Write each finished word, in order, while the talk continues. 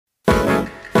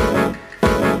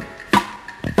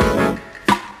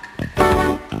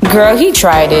Girl, he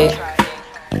tried it.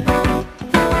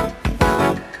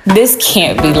 This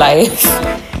can't be life.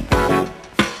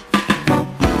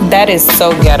 That is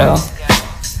so ghetto.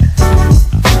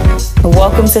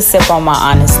 Welcome to Sip on My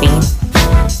Honesty.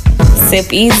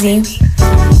 Sip easy.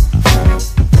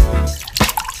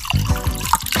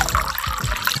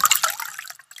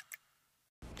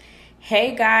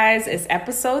 Hey guys, it's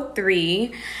episode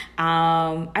 3.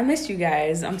 I missed you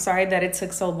guys. I'm sorry that it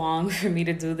took so long for me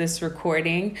to do this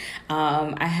recording.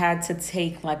 I had to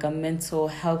take like a mental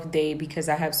health day because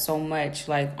I have so much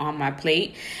like on my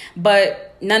plate.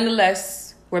 But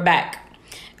nonetheless, we're back.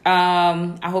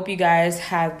 I hope you guys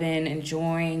have been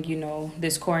enjoying,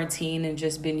 this quarantine and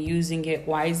just been using it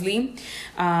wisely.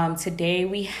 Today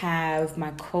we have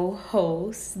my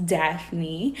co-host,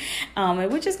 Daphne,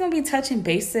 and we're just going to be touching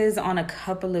bases on a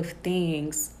couple of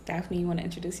things. Daphne, you want to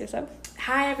introduce yourself?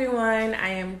 Hi, everyone. I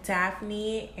am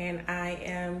Daphne, and I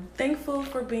am thankful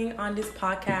for being on this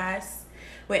podcast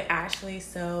with Ashley.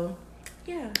 So,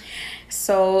 yeah.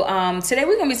 So, today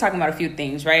we're going to be talking about a few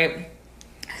things, right?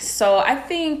 So I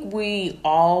think we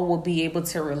all will be able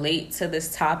to relate to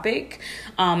this topic,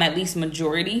 at least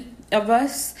majority of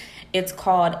us. It's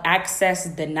called access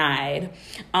denied.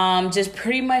 Just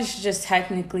pretty much just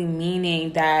technically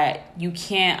meaning that you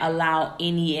can't allow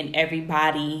any and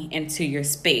everybody into your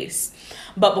space.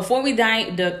 But before we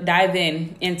dive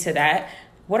into that,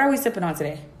 what are we sipping on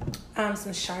today? Some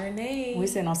Chardonnay. We're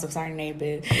sitting on some Chardonnay,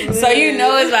 bitch. So you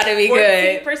know it's about to be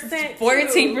 14%.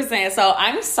 14%. So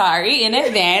I'm sorry in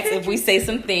advance if we say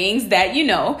some things that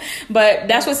But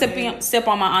that's what Sip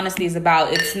on My Honesty is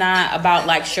about. It's not about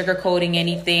like sugarcoating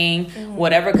anything. Mm-hmm.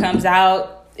 Whatever comes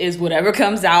out is whatever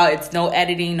comes out. It's no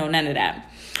editing, no none of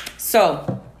that.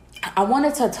 So I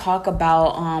wanted to talk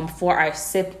about for our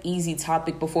Sip Easy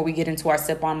topic before we get into our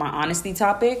Sip on My Honesty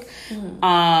topic. Mm-hmm.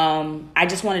 I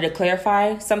just wanted to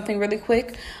clarify something really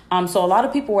quick. So a lot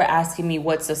of people were asking me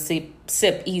what's a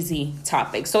Sip Easy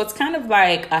topic. So it's kind of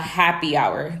like a happy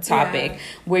hour topic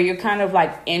where you're kind of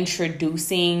like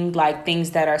introducing like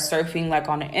things that are surfing like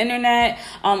on the internet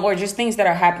or just things that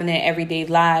are happening in everyday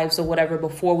lives or whatever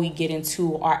before we get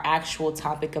into our actual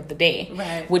topic of the day,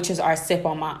 which is our Sip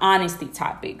on My Honesty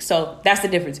topic. So that's the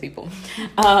difference, people.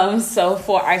 So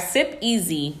for our Sip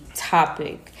Easy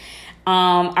topic,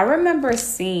 I remember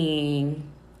seeing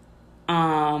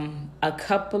a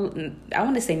couple, I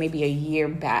want to say maybe a year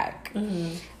back,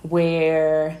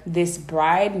 where this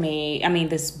bride, she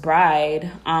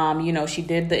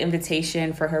did the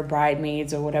invitation for her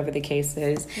bridesmaids or whatever the case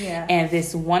is. Yeah. And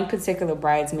this one particular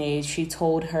bridesmaid, she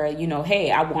told her,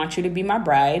 hey, I want you to be my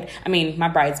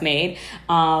bridesmaid.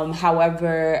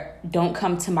 However, don't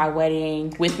come to my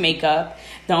wedding with makeup.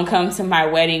 Don't come to my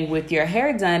wedding with your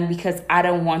hair done because I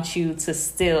don't want you to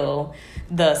steal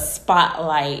the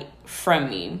spotlight from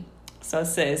me. So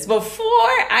sis, before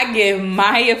I give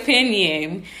my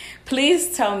opinion,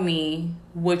 please tell me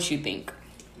what you think.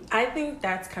 I think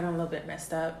that's kind of a little bit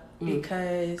messed up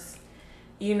because,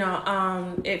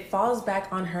 it falls back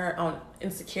on her own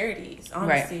insecurities,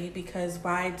 honestly, because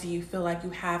why do you feel like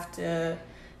you have to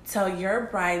tell your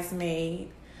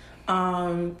bridesmaid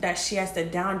that she has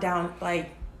to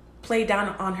play down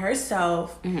on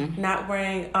herself, not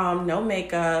wearing no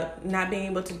makeup, not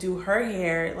being able to do her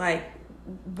hair? Like,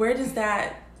 where does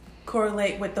that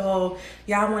correlate with the whole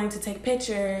y'all wanting to take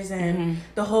pictures and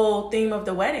the whole theme of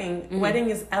the wedding?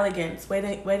 Wedding is elegance.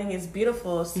 Wedding is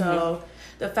beautiful. So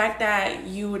the fact that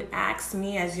you would ask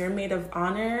me as your maid of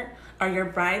honor or your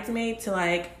bridesmaid to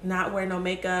like not wear no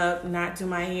makeup, not do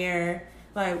my hair,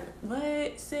 like,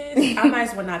 what, sis? I might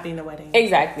as well not be in the wedding.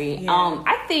 Exactly. Yeah.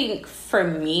 I think for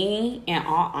me, in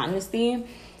all honesty,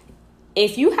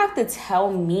 if you have to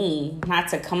tell me not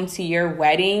to come to your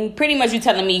wedding, pretty much you're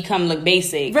telling me you come look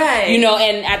basic. Right.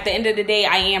 And at the end of the day,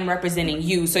 I am representing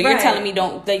you. So you're telling me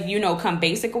don't, come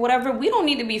basic or whatever. We don't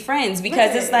need to be friends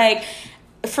because it's like,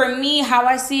 for me, how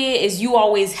I see it is you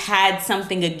always had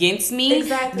something against me.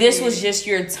 Exactly. This was just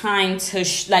your time to,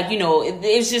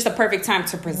 it was just a perfect time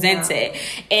to present it.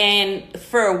 And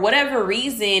for whatever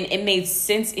reason, it made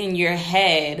sense in your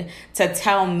head to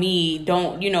tell me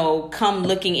don't, come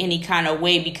looking any kind of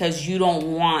way because you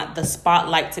don't want the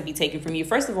spotlight to be taken from you.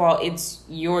 First of all, it's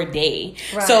your day.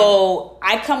 Right. So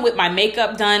I come with my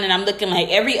makeup done and I'm looking like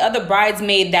every other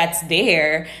bridesmaid that's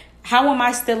there. How am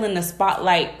I still in the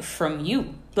spotlight from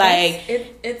you? Like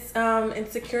it's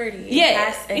insecurity.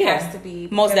 Yeah, it has to be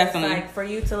most definitely. Like for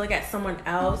you to look at someone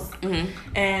else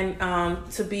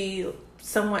and to be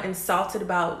somewhat insulted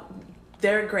about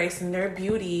their grace and their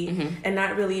beauty and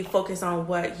not really focus on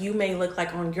what you may look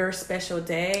like on your special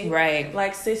day. Right.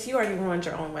 Like, sis, you already ruined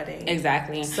your own wedding.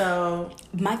 Exactly. So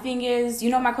my thing is,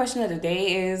 my question of the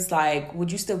day is, like,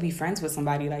 would you still be friends with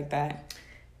somebody like that?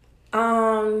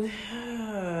 I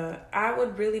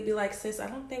would really be like, sis, I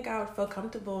don't think I would feel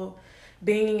comfortable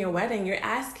being in your wedding. You're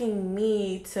asking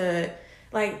me to,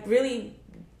 like, really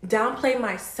downplay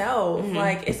myself,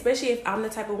 like, especially if I'm the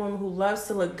type of woman who loves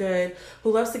to look good,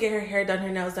 who loves to get her hair done, her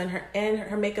nails done,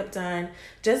 her makeup done,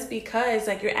 just because,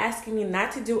 like, you're asking me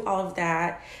not to do all of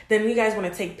that. Then you guys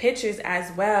want to take pictures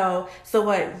as well. So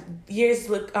what, years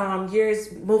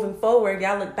moving forward,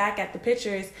 y'all look back at the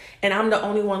pictures and I'm the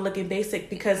only one looking basic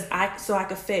because I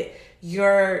could fit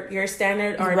your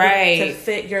standard or to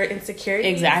fit your insecurity.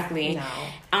 Exactly. No.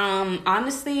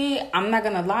 Honestly, I'm not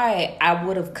gonna lie, I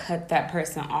would have cut that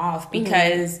person off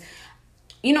because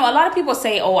a lot of people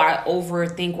say, oh, I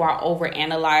overthink or I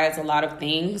overanalyze a lot of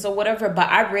things or whatever, but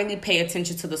I really pay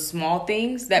attention to the small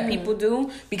things that people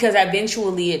do because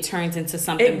eventually it turns into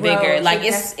something bigger. Like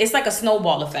it's like a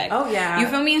snowball effect. Oh yeah. You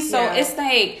feel me? So it's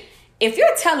like, if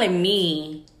you're telling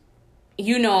me,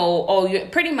 you're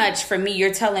pretty much, for me,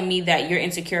 you're telling me that you're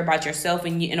insecure about yourself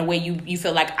and in a way you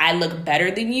feel like I look better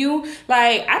than you.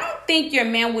 Like, I don't think your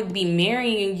man would be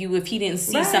marrying you if he didn't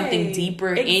see something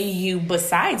deeper in you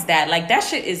besides that. Like, that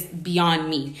shit is beyond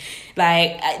me.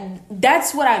 Like,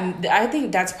 I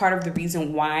think that's part of the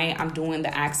reason why I'm doing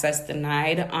the access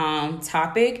denied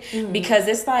topic, because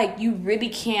it's like, you really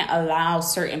can't allow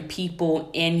certain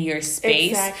people in your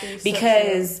space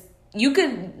because you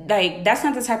could, like, that's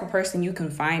not the type of person you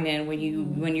can find in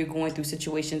when you're going through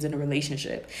situations in a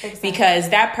relationship. Because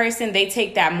that person, they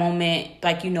take that moment,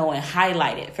 like, and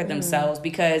highlight it for themselves,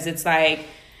 because it's like,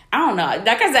 I don't know.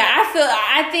 Like I said,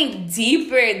 I think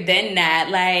deeper than that.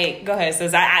 Like, go ahead,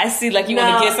 sis. I see, like, you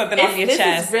want to get something off your chest.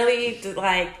 This is really,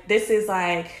 like,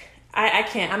 I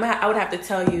can't. I would have to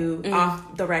tell you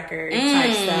off the record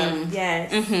type stuff.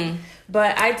 Yes.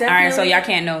 But I definitely... All right, so y'all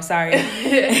can't know. Sorry.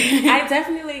 I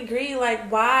definitely agree. Like,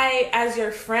 why, as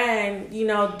your friend,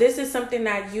 this is something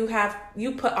that you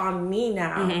put on me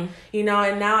now. And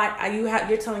now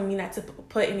you're telling me not to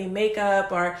put any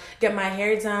makeup or get my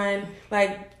hair done.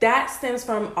 Like, that stems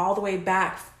from all the way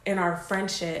back in our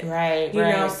friendship. Right.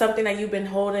 Something that you've been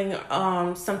holding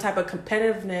some type of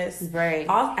competitiveness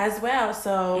as well.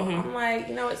 So I'm like,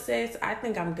 what, sis, I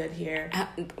think I'm good here.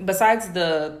 Besides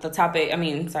the topic,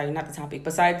 not the topic,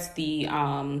 besides the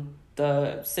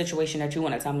situation that you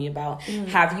want to tell me about,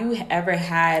 have you ever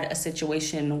had a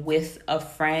situation with a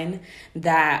friend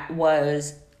that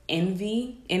was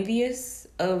envious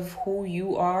of who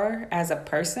you are as a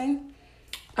person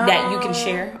that you can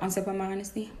share on Sip of My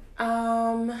Honesty?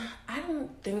 I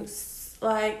don't think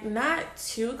like, not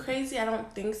too crazy. I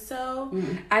don't think so.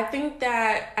 I think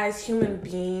that as human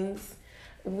beings,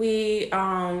 we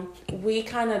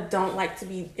kind of don't like to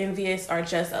be envious or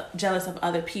just jealous of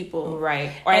other people,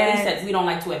 right? Or at least that we don't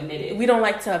like to admit it. We don't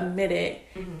like to admit it,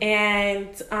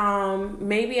 and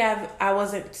maybe I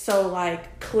wasn't so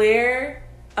like clear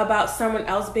about someone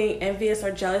else being envious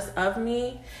or jealous of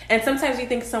me. And sometimes you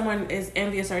think someone is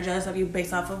envious or jealous of you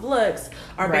based off of looks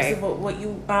or based off what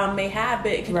you may have,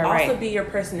 but it can also be your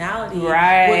personality,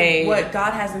 what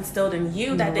God has instilled in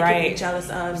you that they can be jealous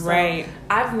of. So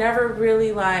I've never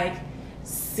really like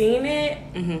seen it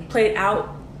played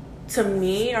out to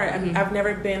me, or I've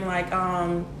never been like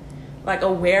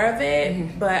aware of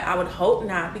it, but I would hope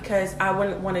not, because I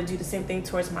wouldn't want to do the same thing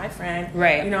towards my friend.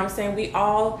 Right. You know what I'm saying?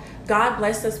 God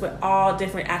blessed us with all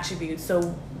different attributes.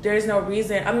 So there's no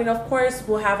reason. I mean, of course,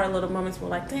 we'll have our little moments where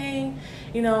like, dang,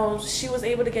 she was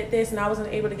able to get this and I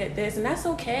wasn't able to get this. And that's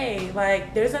okay.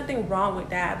 Like, there's nothing wrong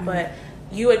with that. But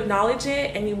you acknowledge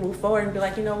it and you move forward and be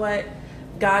like, you know what?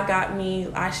 God got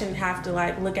me. I shouldn't have to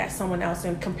like look at someone else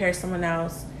and compare someone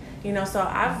else. So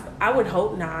I would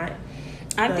hope not.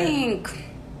 I think,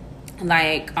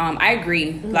 like, I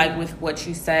agree, like, with what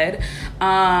you said.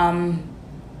 I've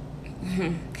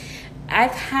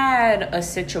had a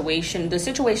situation. The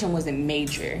situation wasn't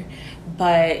major,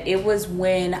 but it was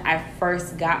when I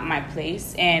first got my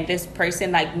place, and this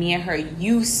person, like, me and her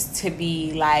used to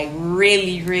be, like,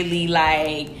 really, really,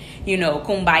 like,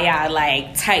 kumbaya,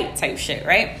 like, type shit,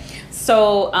 right?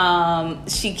 So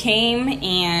she came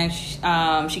and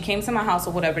she came to my house,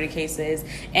 or whatever the case is,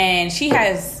 and she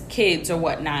has kids or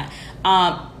whatnot.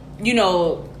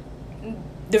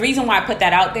 The reason why I put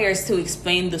that out there is to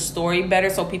explain the story better,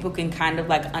 so people can kind of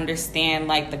like understand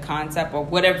like the concept or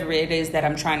whatever it is that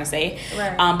I'm trying to say.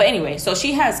 Right. But anyway, so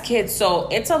she has kids, so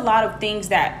it's a lot of things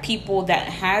that people that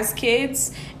has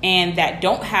kids and that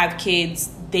don't have kids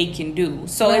they can do.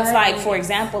 So it's like, for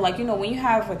example, like, you know, when you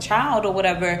have a child or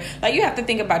whatever, like, you have to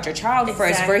think about your child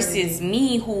first versus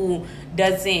me, who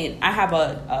doesn't. I have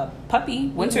a puppy.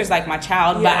 Winter's like my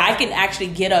child, but I can actually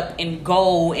get up and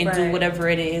go and do whatever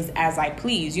it is as I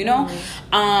please, you know?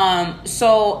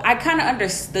 So I kind of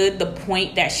understood the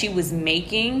point that she was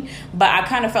making, but I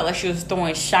kind of felt like she was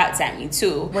throwing shots at me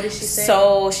too. What did she say?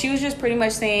 So she was just pretty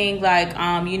much saying, like,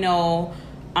 you know,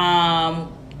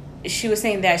 she was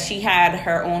saying that she had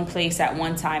her own place at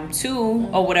one time too,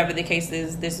 or whatever the case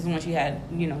is. This is when she had,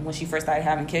 you know, when she first started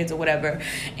having kids or whatever.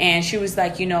 And she was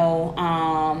like, you know,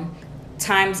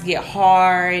 times get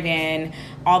hard and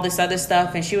all this other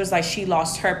stuff. And she was like, she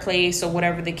lost her place or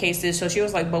whatever the case is. So she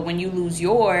was like, but when you lose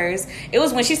yours, it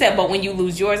was when she said, but when you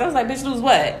lose yours, I was like, bitch, lose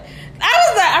what?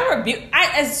 I was like,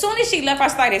 as soon as she left, I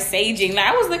started saging. Like,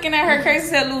 I was looking at her crazy,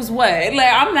 said, lose what?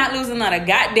 Like, I'm not losing not a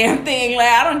goddamn thing. Like,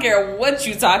 I don't care what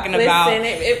you talking about. Listen,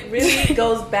 it really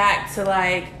goes back to,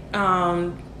 like,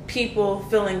 people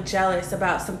feeling jealous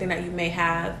about something that you may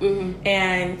have.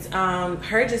 And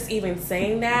her just even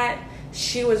saying that,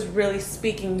 she was really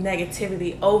speaking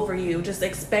negativity over you, just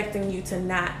expecting you to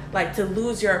not, like, to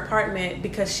lose your apartment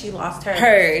because she lost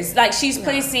hers. Like, she's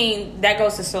placing, that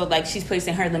goes to show, like, she's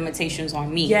placing her limitations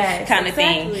on me, yes, kind of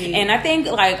thing. And I think,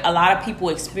 like, a lot of people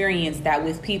experience that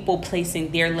with people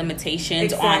placing their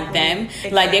limitations on them.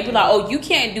 Like, they be like, oh, you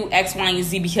can't do X, Y, and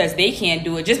Z because they can't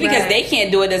do it. Just because they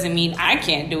can't do it doesn't mean I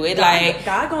can't do it. Like,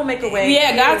 God gonna make a way.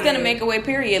 Yeah, God's gonna make a way,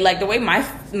 period. Like, the way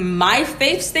my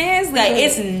faith stands, like,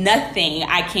 it's nothing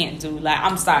I can't do. Like,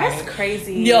 I'm sorry. That's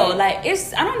crazy. Yo, like,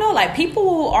 it's, I don't know, like,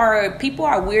 people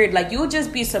are weird. Like, you'll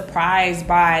just be surprised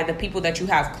by the people that you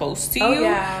have close to you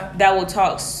that will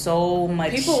talk so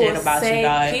much shit about you,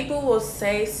 dog. People will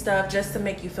say stuff just to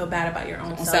make you feel bad about your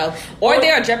own self. Or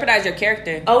they'll jeopardize your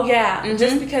character. Oh, yeah.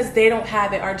 Just because they don't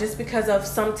have it, or just because of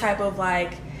some type of,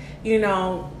 like, you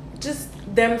know, just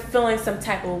them feeling some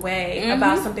type of way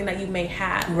about something that you may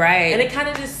have. Right. And it kind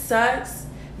of just sucks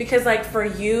because, like, for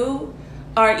you,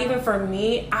 or even for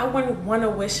me, I wouldn't want to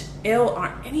wish ill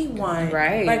on anyone.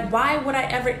 Right. Like, why would I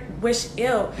ever wish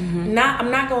ill? I'm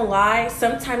not going to lie.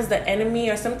 Sometimes the enemy,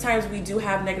 or sometimes we do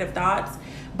have negative thoughts,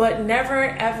 but never,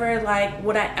 ever, like,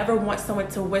 would I ever want someone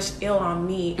to wish ill on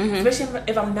me, especially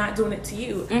if I'm not doing it to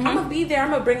you. I'm going to be there. I'm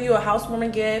going to bring you a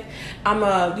housewarming gift. I'm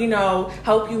going to, you know,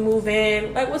 help you move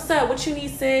in. Like, what's up? What you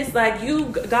need, sis? Like,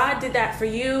 God did that for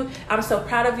you. I'm so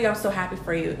proud of you. I'm so happy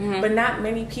for you. But not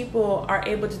many people are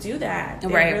able to do that.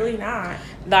 They're really not.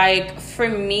 Like, for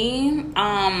me,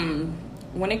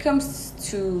 when it comes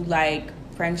to, like,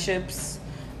 friendships,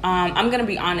 I'm gonna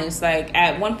be honest, like,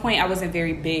 at one point I wasn't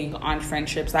very big on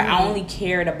friendships. Like, I only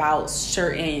cared about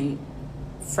certain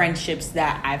friendships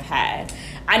that I've had.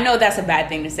 I know that's a bad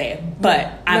thing to say,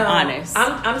 but I'm honest.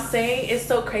 I'm saying it's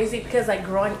so crazy because, like,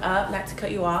 growing up, not to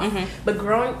cut you off, but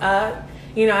growing up,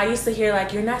 you know, I used to hear,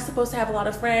 like, you're not supposed to have a lot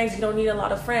of friends. You don't need a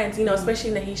lot of friends, you know, especially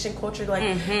in the Haitian culture. Like,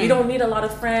 you don't need a lot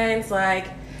of friends. Like,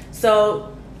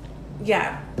 so,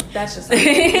 yeah, that's just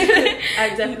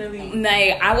I definitely,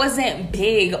 like, I wasn't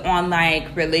big on,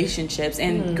 like, relationships.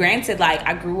 And granted, like,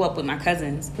 I grew up with my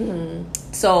cousins.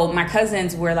 So my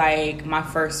cousins were, like, my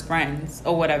first friends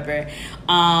or whatever.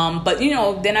 But, you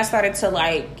know, then I started to,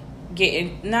 like,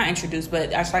 not introduced,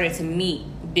 but I started to meet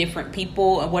different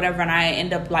people and whatever, and I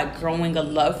end up, like, growing a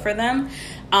love for them.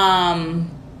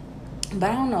 But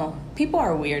I don't know. People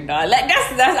are weird, dog. Like,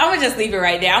 that's I'm gonna just leave it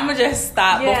right there. I'm gonna just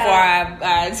stop before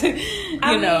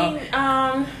I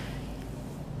know.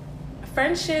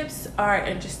 Friendships are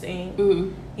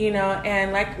interesting, you know,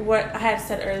 and like what I had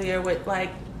said earlier with,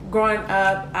 like, growing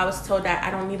up, I was told that I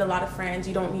don't need a lot of friends.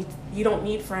 You don't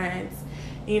need friends.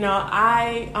 You know,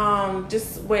 I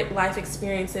just with life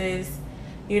experiences,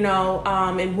 you know,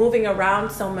 and moving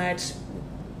around so much.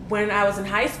 When I was in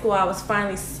high school, I was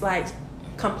finally, like,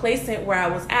 complacent where I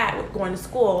was at with going to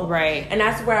school. Right. And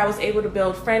that's where I was able to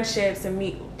build friendships and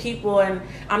meet people. And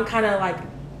I'm kind of like,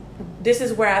 this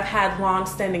is where I've had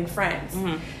long-standing friends.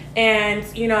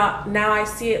 And, you know, now I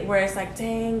see it where it's like,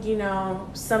 dang, you know,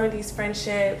 some of these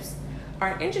friendships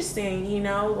are interesting, you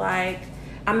know, like,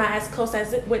 I'm not as close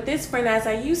with this friend as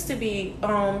I used to be,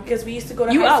 because we used to go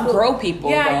to high school. You outgrow people.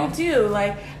 Yeah, you do.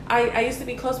 Like, I used to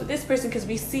be close with this person because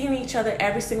we seen each other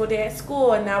every single day at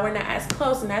school, and now we're not as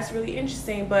close, and that's really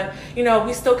interesting. But, you know,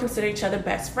 we still consider each other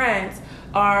best friends,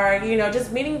 or, you know,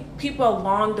 just meeting people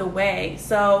along the way.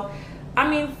 So, I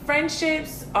mean,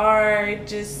 friendships are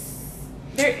just,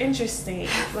 they're interesting.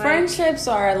 Like, friendships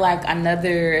are like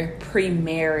another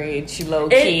pre-marriage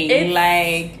low-key.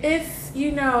 It's,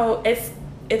 you know,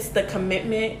 it's the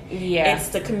commitment. Yeah. It's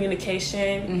the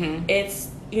communication. It's,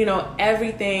 you know,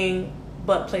 everything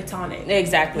but platonic.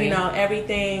 Exactly. You know,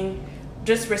 everything,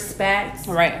 just respect,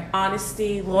 right,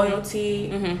 honesty, loyalty.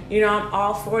 Mm-hmm. You know, I'm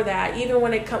all for that. Even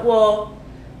when it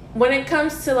when it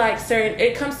comes to like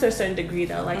it comes to a certain degree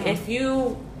though. Like if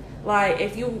you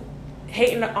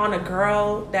hating on a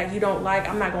girl that you don't like,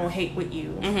 I'm not gonna hate with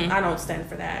you. I don't stand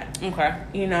for that. Okay.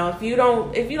 You know, if you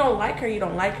don't like her, you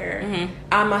don't like her.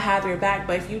 I'ma have your back.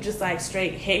 But if you just like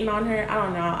straight hating on her, I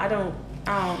don't know. I don't.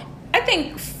 I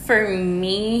think for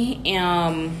me,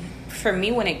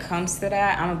 when it comes to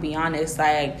that, I'm gonna be honest.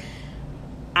 Like,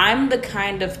 I'm the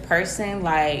kind of person,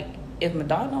 like, if my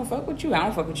dog don't fuck with you, I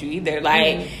don't fuck with you either.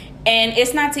 Like, and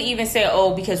it's not to even say,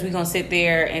 oh, because we're gonna sit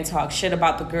there and talk shit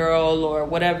about the girl or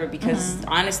whatever, because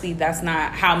honestly, that's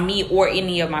not how me or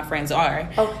any of my friends are.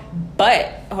 Okay. But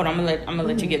hold on, I'm gonna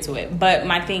let you get to it. But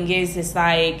my thing is, it's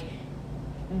like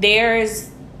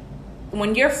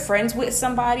when you're friends with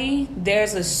somebody,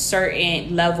 there's a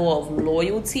certain level of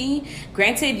loyalty.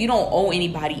 Granted, you don't owe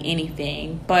anybody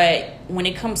anything, but when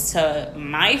it comes to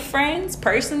my friends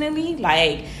personally,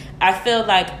 like, I feel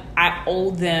like I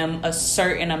owe them a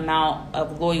certain amount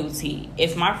of loyalty.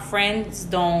 If my friends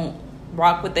don't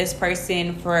rock with this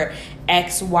person for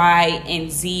X, Y,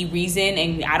 and Z reason,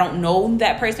 and I don't know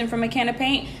that person from a can of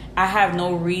paint, I have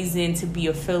no reason to be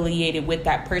affiliated with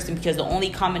that person, because the only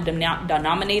common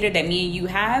denominator that me and you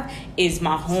have is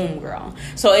my homegirl.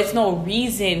 So it's no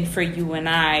reason for you and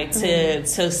I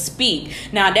to speak.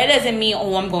 Now, that doesn't mean,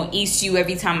 oh, I'm going to east you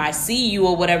every time I see you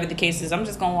or whatever the case is. I'm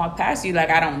just going to walk past you like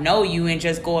I don't know you and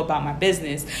just go about my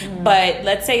business. But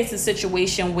let's say it's a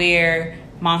situation where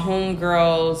my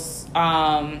homegirls,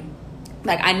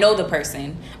 like, I know the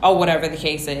person or whatever the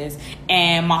case is,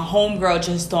 and my homegirl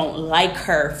just don't like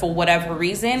her for whatever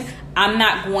reason. I'm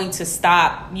not going to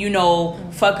stop,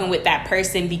 fucking with that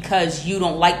person because you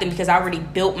don't like them, because I already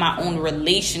built my own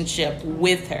relationship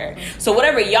with her. So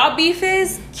whatever y'all beef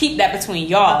is, keep that between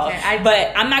y'all. Okay,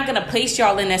 but I'm not gonna place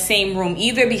y'all in the same room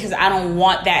either, because I don't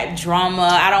want that drama.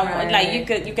 I don't want, like, you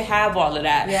could have all of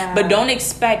that, but don't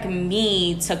expect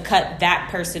me to cut that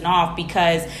person off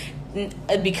because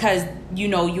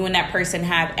you and that person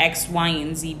have X, Y,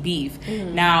 and Z beef.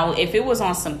 Now, if it was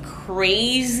on some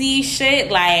crazy shit,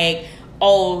 like,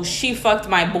 oh, she fucked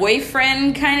my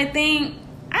boyfriend kind of thing,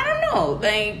 I don't know.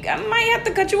 Like, I might have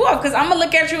to cut you off, because I'm gonna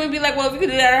look at you and be like, well, if you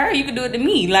could do that to her, you could do it to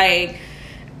me. Like,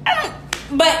 I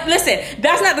don't. But listen,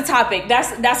 that's not the topic.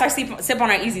 That's our sip on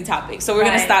our easy topic. So we're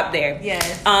gonna stop there.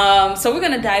 Yes. So we're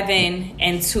gonna dive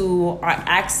into our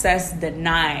access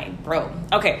denied, bro.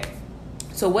 Okay.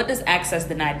 So what does access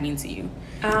denied mean to you?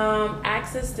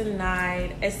 Access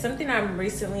denied is something I'm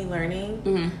recently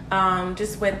learning.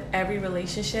 Just with every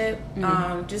relationship,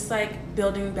 just like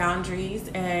building boundaries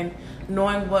and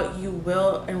knowing what you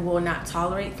will and will not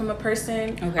tolerate from a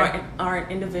person or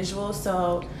an individual.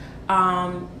 So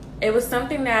it was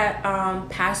something that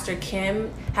Pastor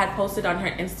Kim had posted on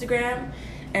her Instagram.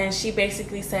 And she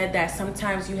basically said that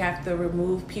sometimes you have to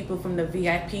remove people from the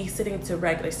VIP sitting to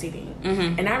regular seating.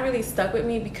 And that really stuck with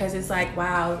me, because it's like,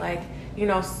 wow, like,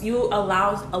 you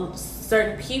allow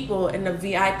certain people in the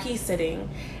VIP sitting,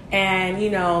 and,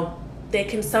 they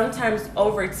can sometimes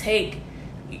overtake,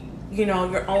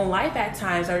 your own life at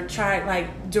times, or try,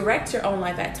 like, direct your own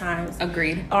life at times.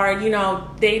 Agreed. Or,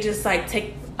 they just, like,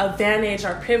 take advantage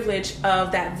or privilege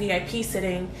of that VIP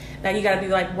sitting, that you got to be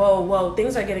like, whoa,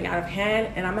 things are getting out of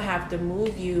hand, and I'm gonna have to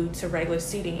move you to regular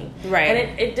seating. Right.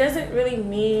 And it doesn't really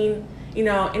mean,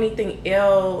 anything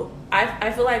ill.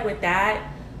 I feel like with that,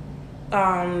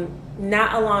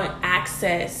 not allowing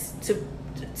access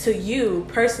to you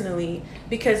personally,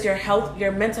 because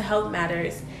your mental health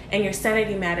matters, and your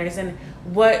sanity matters, and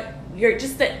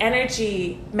just the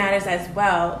energy matters as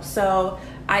well. So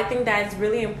I think that it's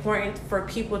really important for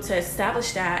people to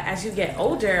establish that as you get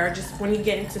older, or just when you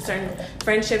get into certain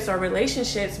friendships or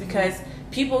relationships, because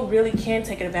people really can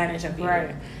take advantage of you.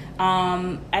 Right.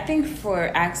 I think for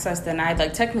access denied,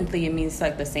 like, technically it means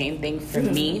like the same thing for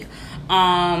me.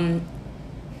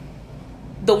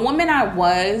 The woman I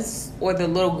was, or the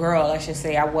little girl, I should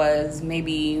say, I was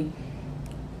maybe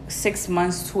 6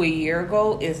 months to a year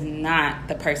ago is not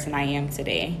the person I am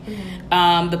today.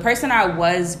 The person I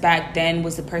was back then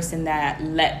was the person that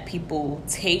let people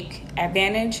take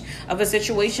advantage of a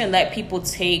situation, let people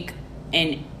take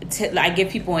I give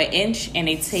people an inch and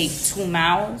they take 2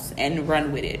 miles and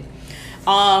run with it.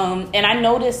 And I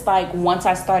noticed, like, once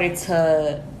I started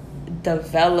to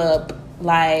develop,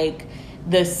 like,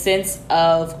 the sense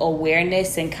of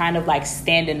awareness and kind of like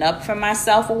standing up for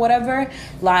myself or whatever,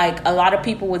 like, a lot of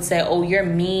people would say, oh, you're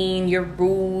mean, you're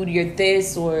rude, you're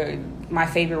this, or my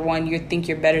favorite one, you think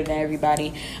you're better than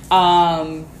everybody.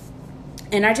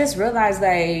 And I just realized,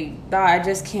 like, dog, I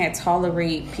just can't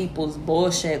tolerate people's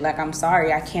bullshit. Like, I'm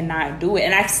sorry, I cannot do it.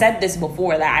 And I've said this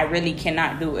before, that I really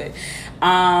cannot do it.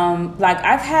 Like,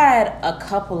 I've had a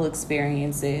couple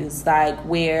experiences, like,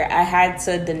 where I had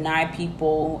to deny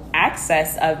people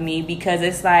access of me because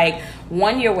it's like,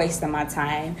 one, you're wasting my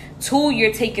time. Two,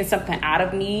 you're taking something out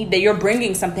of me, that you're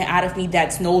bringing something out of me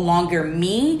that's no longer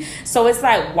me. So it's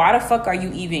like, why the fuck are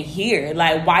you even here?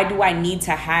 Like, why do I need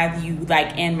to have you,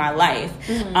 like, in my life?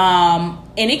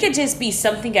 And it could just be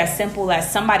something as simple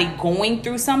as somebody going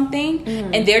through something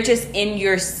and they're just in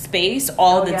your space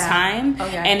all the time.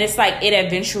 And it's like, it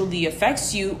eventually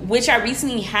affects you, which I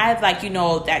recently had, like, you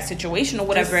know, that situation or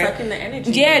whatever. Just sucking the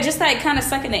energy. Yeah, just like kind of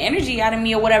sucking the energy out of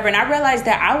me or whatever. And I realized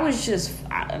that I was just,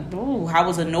 I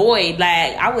was annoyed.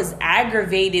 Like, I was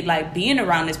aggravated, like, being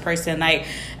around this person. Like,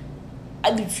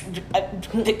 I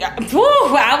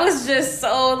was just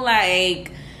so,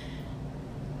 like,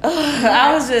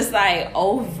 I was just like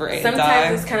over it.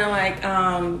 Sometimes it's kind of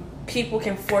like people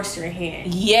can force your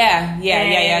hand.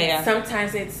 Yeah.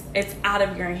 Sometimes it's out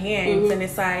of your hands, and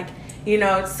it's like, you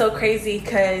know, it's so crazy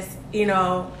because, you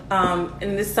know,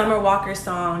 in the Summer Walker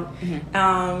song,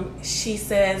 she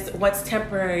says, "What's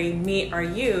temporary, me or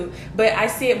you?" But I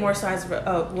see it more so as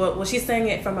well, she's saying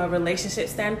it from a relationship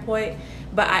standpoint.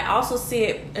 But I also see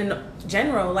it in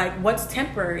general, like, what's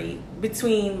temporary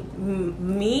between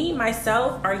me,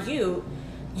 myself, or you?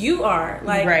 You are.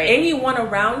 Like, anyone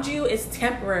around you is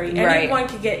temporary. Anyone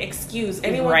can get excused.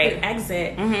 Anyone can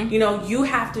exit. You know, you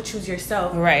have to choose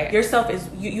yourself. Yourself is,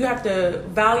 you have to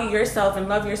value yourself and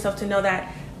love yourself to know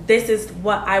that this is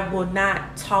what I will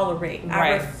not tolerate.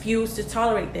 I refuse to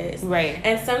tolerate this.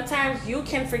 And sometimes you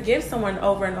can forgive someone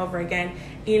over and over again,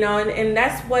 you know, and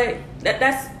that's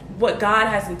what God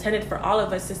has intended for all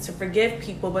of us, is to forgive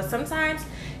people. But sometimes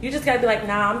you just gotta be like,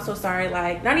 nah, I'm so sorry.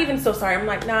 Like, not even so sorry. I'm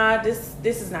like, nah, this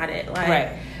is not it.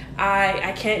 Like,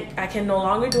 I can no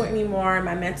longer do it anymore.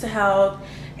 My mental health,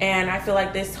 and I feel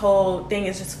like this whole thing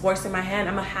is just forcing my hand.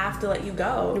 I'm gonna have to let you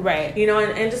go. You know,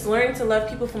 and just learning to love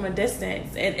people from a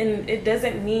distance. And it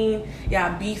doesn't mean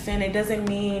beefing. It doesn't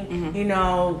mean you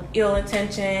know, ill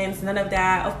intentions. None of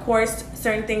that. Of course,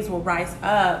 certain things will rise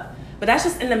up, but that's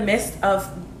just in the midst of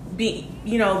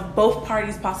you know, both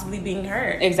parties possibly being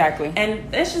hurt. Exactly.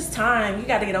 And it's just time. You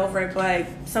got to get over it. But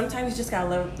sometimes you just got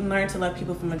to learn to love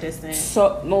people from a distance.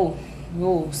 So,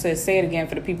 say it again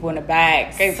for the people in the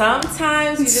back.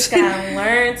 Sometimes you just got to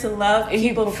learn to love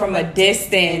people from a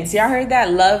distance. Y'all heard that?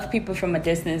 Love people from a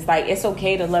distance. Like, it's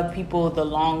okay to love people the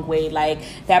long way. Like,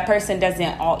 that person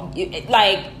doesn't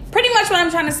pretty much what I'm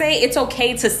trying to say, it's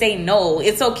okay to say no.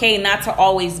 It's okay not to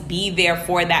always be there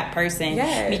for that person.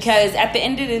 Because at the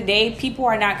end of the day, people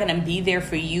are not going to be there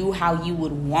for you how you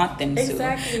would want them to.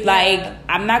 Exactly. Like,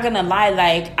 I'm not going to lie.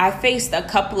 Like, I faced a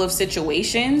couple of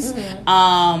situations.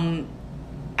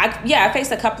 I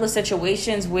faced a couple of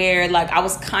situations where, like, I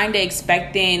was kind of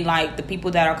expecting, like, the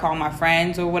people that are called my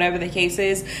friends or whatever the case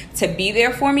is to be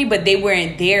there for me, but they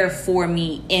weren't there for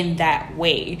me in that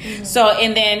way. So,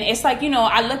 and then it's like, you know,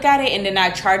 I look at it and then I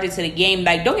charge it to the game.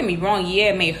 Like, don't get me wrong,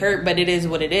 it may hurt, but it is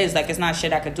what it is. Like, it's not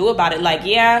shit I could do about it. Like,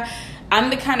 I'm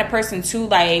the kind of person too,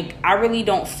 like, I really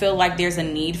don't feel like there's a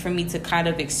need for me to kind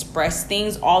of express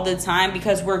things all the time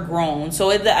because we're grown.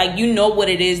 So you know what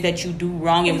it is that you do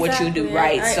wrong and what you do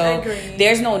right. So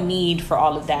there's no need for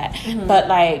all of that. But,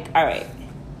 like, all right.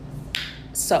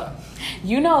 So,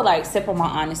 you know, like, Sip on My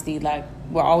Honesty, like,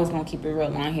 we're always going to keep it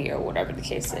real on here or whatever the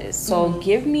case is. So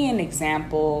give me an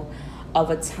example of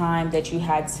a time that you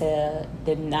had to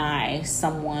deny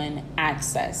someone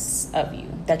access of you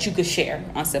that you could share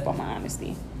on Sip on My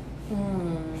Honesty.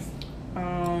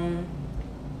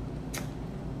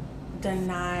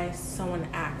 Deny someone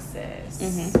access.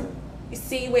 You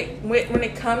see, when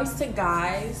it comes to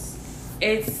guys,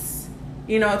 it's,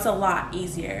 you know, it's a lot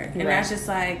easier. And that's just,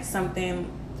 like, something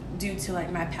due to,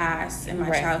 like, my past and my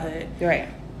childhood.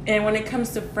 And when it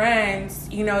comes to friends,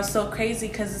 you know, it's so crazy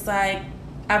because it's like,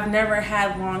 I've never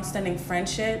had long-standing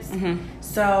friendships,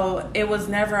 so it was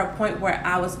never a point where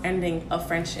I was ending a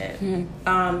friendship.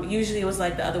 Usually it was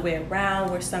like the other way around,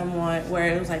 where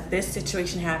it was like this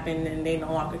situation happened and they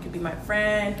no longer could be my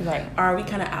friend, or we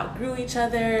kind of outgrew each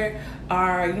other,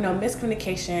 or, you know,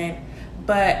 miscommunication.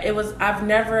 But I've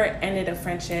never ended a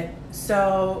friendship.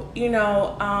 So, you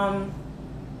know,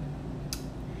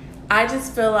 I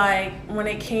just feel like when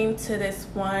it came to this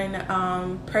one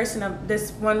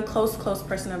this one close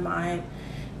person of mine,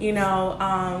 you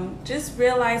know, just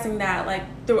realizing that, like,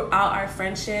 throughout our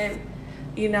friendship,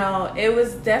 you know, it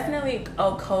was definitely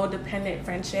a codependent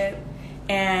friendship,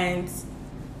 and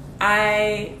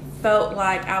I felt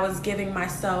like I was giving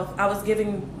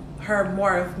her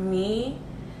more of me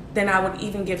than I would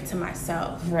even give to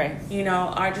myself. Right. You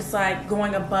know, or just like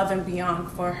going above and beyond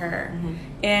for her.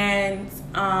 And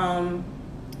I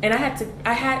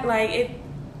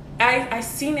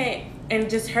seen it and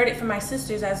just heard it from my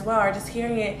sisters as well, or just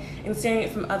hearing it and seeing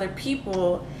it from other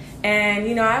people. And,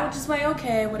 you know, I would just like,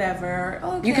 okay, whatever.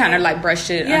 Okay. You kind of like brushed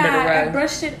it under the rug. Yeah, I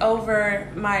brushed it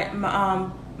over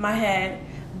my head.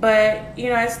 But, you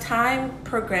know, as time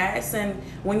progressed and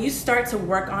when you start to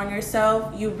work on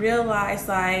yourself, you realize,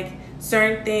 like,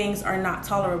 certain things are not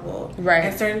tolerable. Right.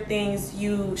 And certain things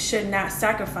you should not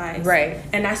sacrifice. Right.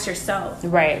 And that's yourself.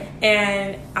 Right.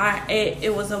 And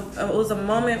it was a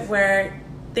moment where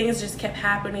things just kept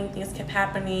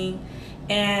happening.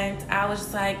 And I was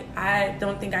just like, I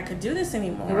don't think I could do this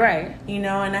anymore. Right. You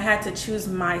know, and I had to choose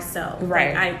myself.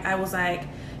 Right. Like, I was like,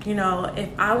 you know, if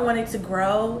I wanted to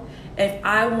grow, if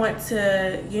I want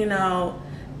to, you know,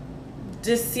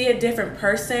 just see a different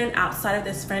person outside of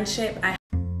this friendship,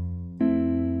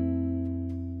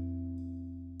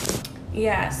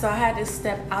 so I had to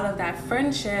step out of that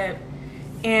friendship.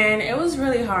 And it was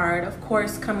really hard. Of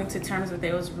course, coming to terms with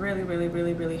it was really, really,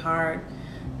 really, really hard.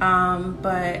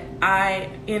 But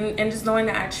and just knowing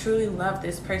that I truly love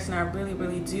this person, I really,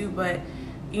 really do. But,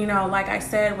 you know, like I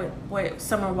said, with what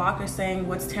Summer Walker saying,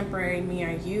 what's temporary, me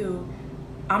or you,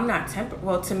 I'm not temporary.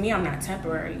 Well, to me, I'm not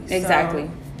temporary. Exactly.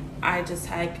 So I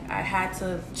had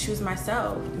to choose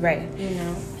myself. Right. You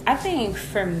know? I think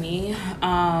for me,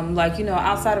 like, you know,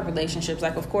 outside of relationships,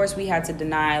 like, of course, we had to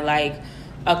deny, like,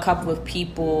 a couple of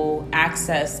people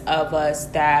access of us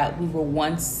that we were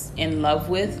once in love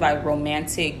with, like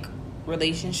romantic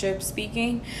relationship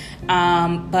speaking.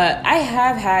 But I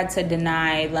have had to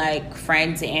deny like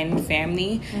friends and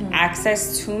family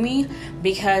access to me,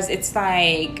 because it's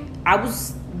like I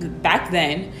was back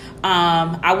then,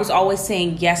 I was always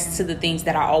saying yes to the things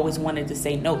that I always wanted to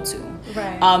say no to.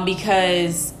 Right.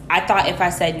 Because I thought if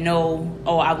I said no,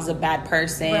 I was a bad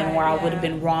person, right, or I would have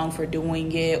been wrong for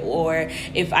doing it, or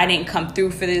if I didn't come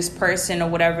through for this person or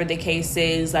whatever the case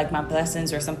is, like my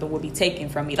blessings or something would be taken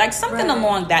from me, like something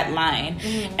along that line.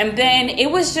 And then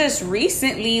it was just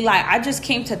recently, like I just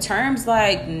came to terms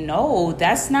like, no,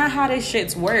 that's not how this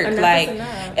shit's work.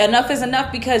 Enough is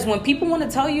enough, because when people want to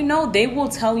tell you no, they will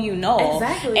tell you no.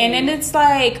 Exactly. And then it's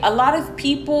like a lot of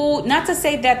people, not to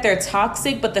say that they're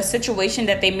toxic, but the situation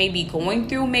that they may be going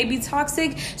through may be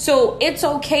toxic. So it's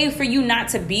okay for you not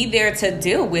to be there to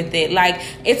deal with it. Like,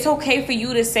 it's okay for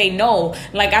you to say no.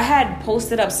 Like, I had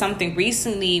posted up something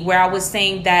recently where I was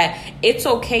saying that it's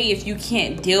okay if you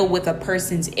can't deal with a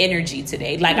person's energy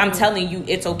today. Like, I'm telling you,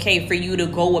 it's okay for you to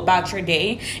go about your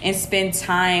day and spend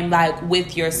time like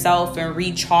with yourself and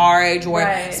recharge, or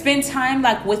spend time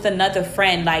like with another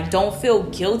friend. Like, don't feel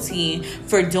guilty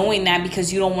for doing that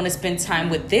because you don't want to spend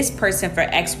time with this person for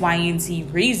X, Y, and Z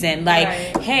reason. Like,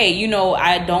 hey, you know,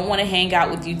 I don't want to hang out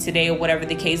with you today or whatever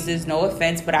the case is. No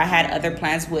offense, but I had other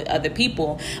plans with other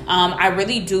people. I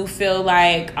really do feel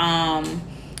like, and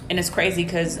it's crazy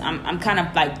because I'm kind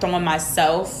of like throwing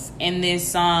myself in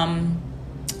this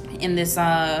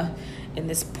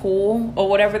pool or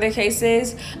whatever the case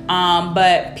is.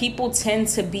 But people tend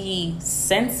to be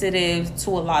sensitive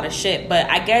to a lot of shit. But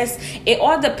I guess it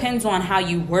all depends on how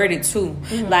you word it too.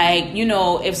 Like, you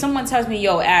know, if someone tells me,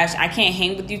 yo, Ash, I can't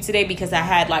hang with you today because I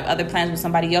had like other plans with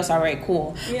somebody else, all right,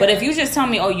 cool. But if you just tell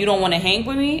me, oh, you don't want to hang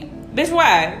with me, bitch,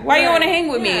 why you want to hang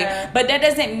with me? But that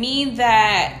doesn't mean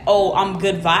that, oh, I'm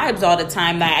good vibes all the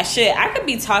time. Like, shit, I could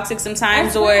be toxic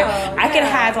sometimes, or I could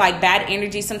have like bad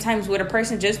energy sometimes where the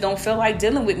person just don't feel like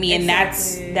dealing with me. And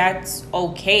that's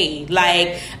okay.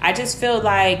 Like, I just feel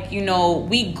like, you know,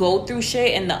 we go through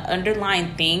shit, and the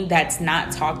underlying thing that's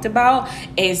not talked about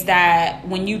is that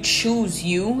when you choose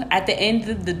you, at the end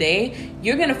of the day,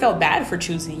 you're gonna feel bad for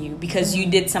choosing you because you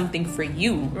did something for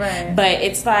you. But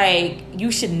it's like,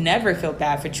 you should never feel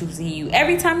bad for choosing you.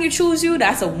 Every time you choose you,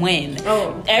 that's a win.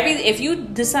 If you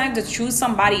decide to choose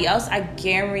somebody else, I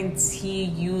guarantee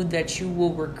you that you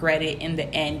will regret it in the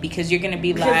end, because you're gonna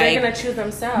be like, they're gonna choose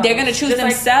themselves. They're gonna choose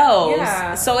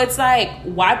themselves. So it's like,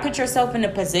 why put yourself in a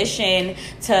position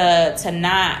to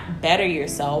not better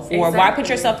yourself, or why put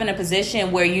yourself in a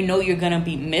position where you know you're gonna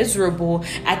be miserable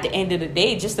at the end of the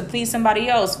day just to please somebody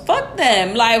else? Fuck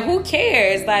them. Like, who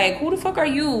cares? Like, who the fuck are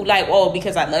you? Like, oh,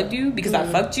 because I loved you, because I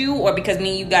fucked you, or because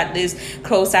me and you got this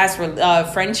close ass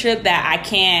friendship that I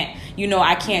can't, you know,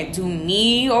 I can't do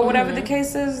me, or whatever the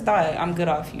case is. Like, I'm good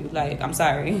off you. Like, I'm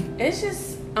sorry. It's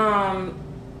just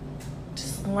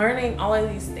learning all of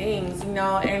these things, you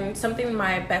know. And something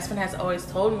my best friend has always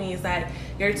told me is that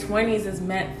your 20s is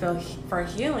meant for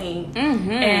healing.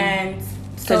 And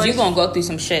because you're gonna go through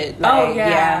some shit. Like,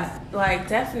 like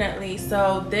definitely.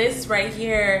 So this right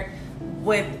here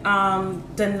with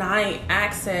denying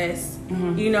access,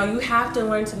 you know, you have to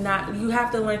learn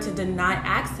to deny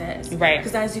access, right?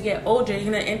 Because as you get older,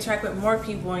 you're gonna interact with more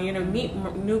people and you're gonna meet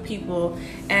new people,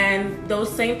 and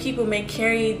those same people may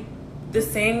carry the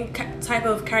same type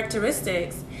of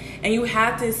characteristics, and you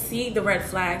have to see the red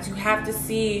flags. You have to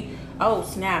see, oh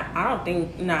snap, I don't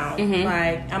think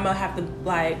like I'm gonna have to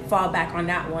like fall back on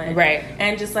that one, right?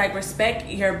 And just like respect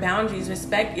your boundaries,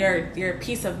 respect your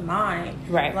peace of mind,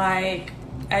 right? Like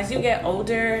as you get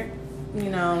older, you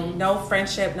know, no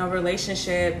friendship, no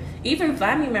relationship, even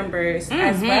family members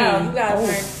as well. You guys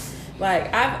learn.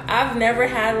 Like I've never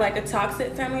had like a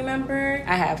toxic family member.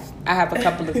 I have a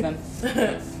couple of them.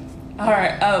 All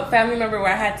right, a family member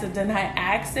where I had to deny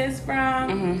access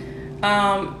from.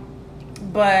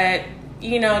 But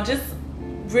you know, just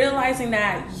realizing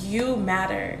that you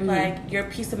matter, like your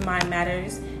peace of mind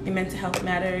matters, your mental health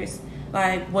matters,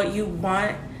 like what you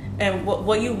want and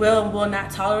what you will and will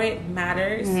not tolerate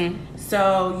matters.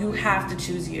 So you have to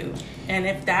choose you. And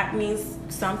if that means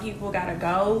some people gotta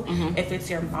go, if it's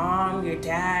your mom, your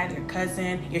dad, your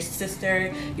cousin, your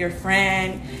sister, your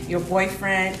friend, your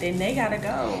boyfriend, then they gotta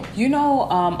go. You know,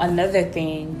 another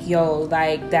thing,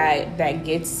 like that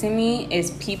gets to me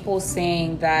is people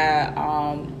saying that,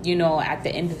 you know, at the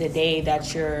end of the day,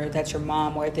 that's your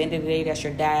mom, or at the end of the day, that's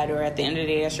your dad, or at the end of the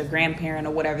day, that's your grandparent,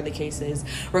 or whatever the case is,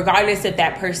 regardless if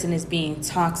that person is being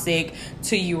toxic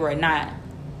to you or not.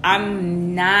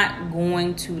 I'm not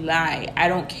going to lie. I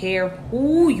don't care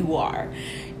who you are.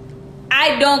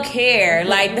 I don't care.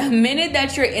 Like, the minute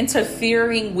that you're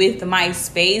interfering with my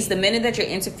space, the minute that you're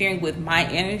interfering with my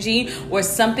energy, or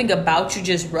something about you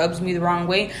just rubs me the wrong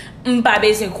way,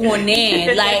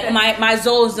 like, my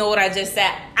souls know what I just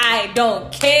said. I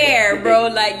don't care, bro.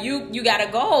 Like, you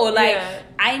gotta go. Like,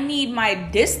 I need my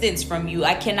distance from you.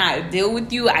 I cannot deal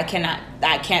with you. I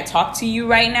can't talk to you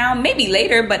right now. Maybe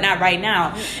later, but not right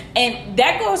now. And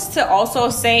that goes to also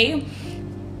say,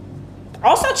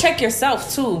 also check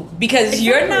yourself too, because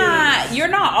you're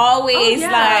not always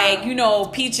like, you know,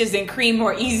 peaches and cream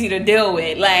are easy to deal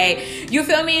with. Like, you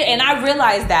feel me? And I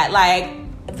realized that, like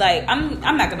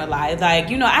I'm not gonna lie, like,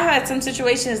 you know, I had some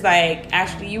situations like,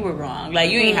 actually, you were wrong,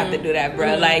 like, you ain't have to do that,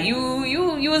 bro. Like,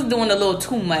 you was doing a little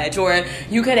too much, or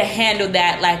you could have handled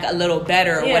that like a little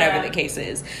better, or whatever the case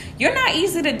is. You're not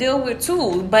easy to deal with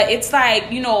too, but it's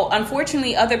like, you know,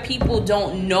 unfortunately, other people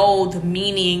don't know the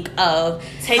meaning of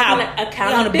taking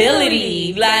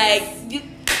accountability. Like,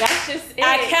 that's just it.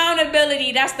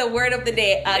 Accountability. That's the word of the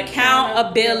day.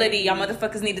 Accountability. Y'all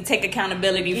motherfuckers need to take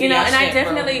accountability for you know, and I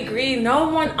definitely agree. No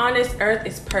one on this earth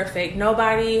is perfect.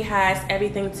 Nobody has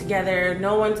everything together.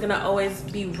 No one's gonna always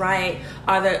be right.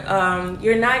 And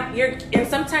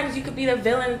sometimes you could be the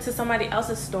villain to somebody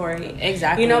else's story.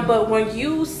 Exactly. You know, but when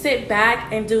you sit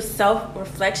back and do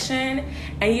self-reflection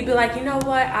and you be like, you know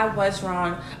what, I was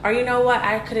wrong, or you know what,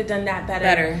 I could have done that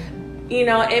better. You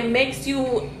know, it makes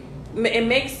you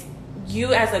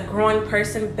as a growing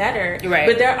person better. Right.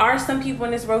 But there are some people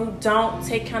in this world who don't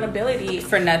take accountability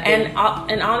for nothing.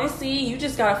 And honestly, you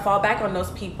just gotta fall back on those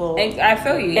people. I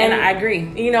feel you, and I agree.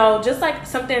 You know, just like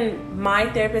something my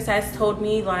therapist has told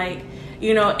me, like,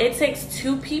 you know, it takes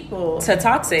two people to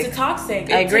toxic.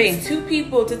 It agree. takes two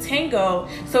people to tango.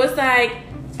 So it's like,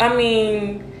 I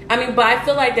mean, but I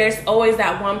feel like there's always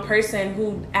that one person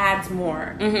who adds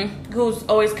more, who's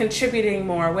always contributing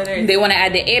more. Whether they want to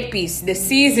add the epics, the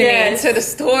seasoning to the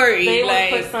story, they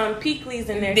like, want to put some pickles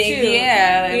in there too.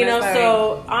 Yeah, you know.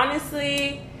 So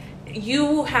honestly,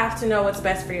 you have to know what's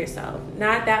best for yourself.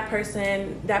 Not that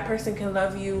person. That person can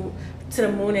love you to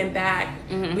the moon and back,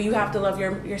 but you have to love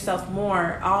yourself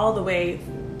more, all the way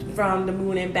from the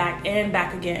moon and back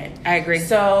again. I agree.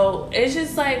 So it's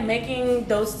just like making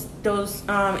those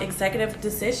executive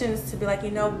decisions to be like,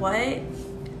 you know what,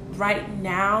 right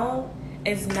now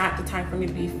is not the time for me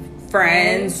to be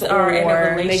friends or in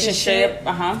a relationship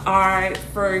or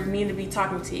for me to be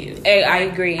talking to you. I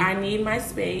agree. I need my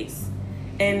space,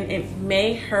 and it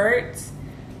may hurt,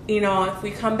 you know, if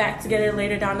we come back together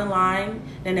later down the line,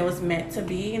 then it was meant to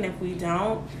be, and if we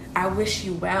don't, I wish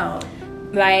you well.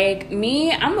 Like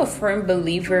me, I'm a firm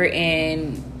believer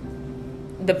in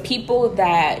the people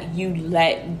that you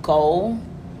let go.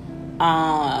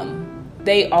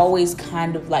 They always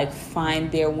kind of like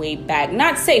find their way back.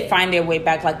 Not say find their way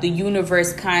back, like the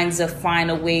universe kinds of find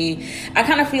a way. I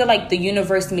kind of feel like the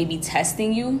universe may be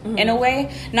testing you in a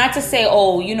way. Not to say,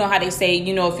 oh, you know how they say,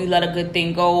 you know, if you let a good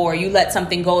thing go, or you let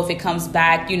something go, if it comes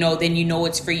back, you know, then you know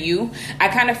it's for you. I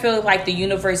kind of feel like the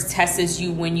universe tests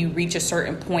you when you reach a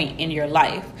certain point in your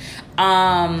life.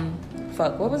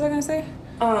 What was I gonna say?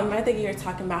 I think you're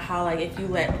talking about how, like, if you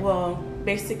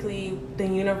basically the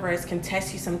universe can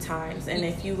test you sometimes, and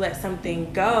if you let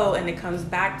something go and it comes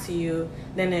back to you,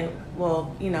 then it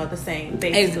will, the same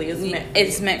basically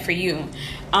is meant for you.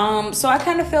 So I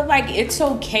kind of feel like it's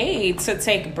okay to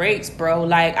take breaks, bro.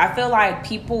 Like, I feel like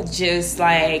people just,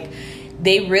 like,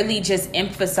 they really just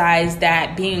emphasize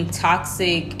that being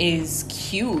toxic is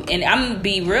cute. And I'm gonna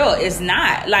be real, it's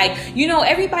not. Like,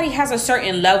 everybody has a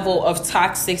certain level of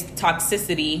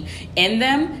toxicity in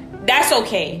them. That's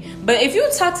okay. But if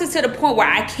you're toxic to the point where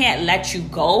I can't let you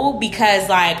go because,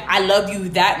 like, I love you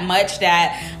that much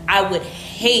that I would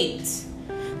hate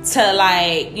to,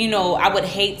 like, I would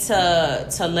hate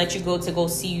to let you go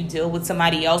see you deal with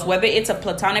somebody else, whether it's a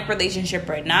platonic relationship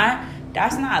or not.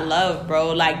 That's not love,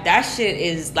 bro. Like, that shit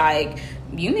is, like,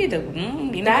 you need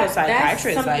a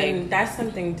psychiatrist. That's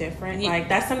something different. Like,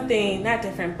 that's something not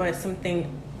different, but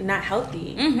something not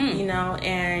healthy,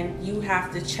 and you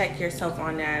have to check yourself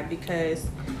on that, because,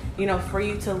 for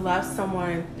you to love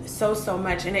someone so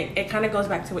much, and it kind of goes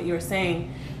back to what you were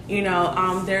saying,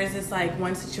 there's this, like,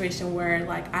 one situation where,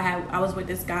 like, I was with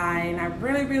this guy, and I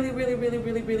really, really, really, really,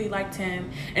 really, really liked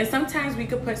him, and sometimes we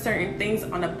could put certain things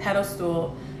on a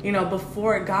pedestal,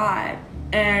 before God,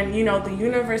 and, the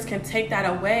universe can take that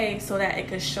away so that it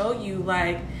could show you,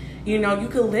 like, you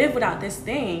could live without this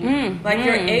thing.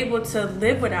 You're able to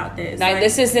live without this. Like,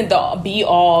 this isn't the be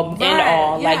all, end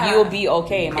all. Yeah. Like, you'll be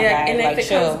okay, my guy. And like, if it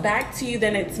comes back to you,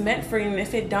 then it's meant for you. And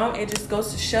if it don't, it just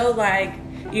goes to show, like,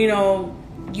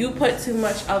 you put too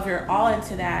much of your all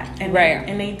into that. And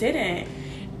and they didn't.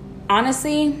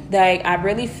 Honestly, like, I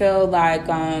really feel like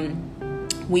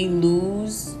we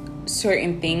lose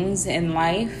certain things in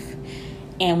life,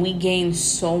 and we gain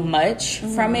so much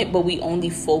from it, but we only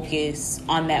focus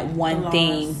on that one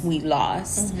thing we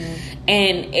lost.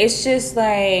 And it's just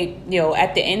like,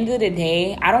 at the end of the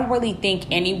day, I don't really think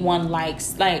anyone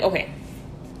likes, like, okay,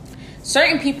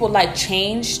 certain people like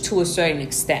change to a certain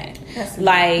extent.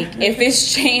 Like, if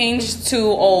it's changed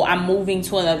to, I'm moving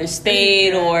to another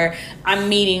state, or I'm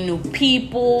meeting new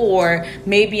people, or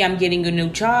maybe I'm getting a new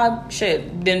job,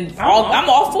 shit, then I'm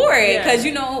all for it, because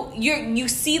you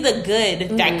see the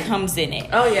good that comes in it.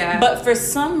 Oh yeah. But for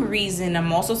some reason,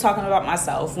 I'm also talking about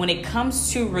myself, when it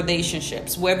comes to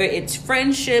relationships, whether it's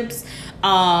friendships,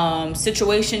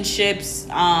 situationships,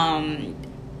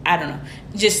 I don't know,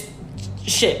 just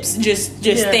ships, just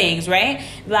things, right?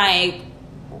 Like,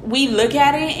 we look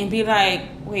at it and be like,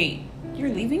 wait,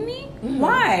 you're leaving me?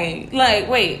 Why? Like,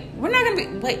 wait, we're not gonna be,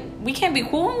 like, we can't be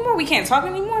cool anymore, we can't talk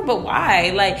anymore, but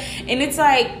why? Like, and it's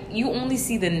like, you only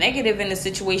see the negative in the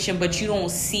situation, but you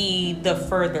don't see the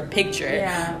further picture.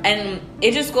 And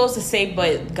it just goes to say,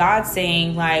 but God's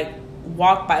saying, like,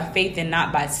 walk by faith and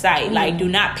not by sight. Like, do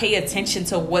not pay attention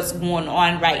to what's going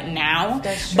on right now,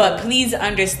 but please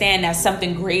understand that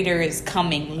something greater is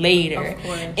coming later. Of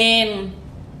course. And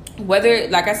whether,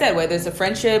 like I said, whether it's a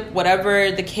friendship, whatever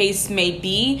the case may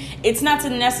be, it's not to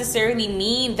necessarily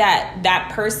mean that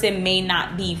that person may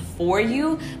not be for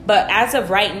you, but as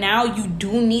of right now, you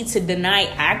do need to deny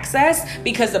access,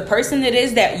 because the person it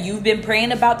is that you've been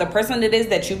praying about, the person it is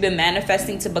that you've been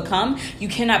manifesting to become, you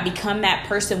cannot become that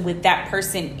person with that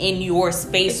person in your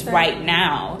space right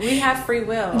now. We have free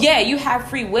will. Yeah, you have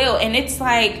free will. And it's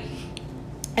like,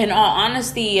 in all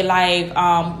honesty, like,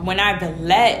 when I've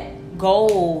let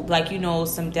go, like,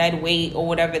 some dead weight or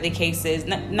whatever the case is,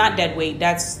 not dead weight,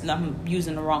 that's, I'm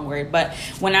using the wrong word, but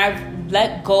when I've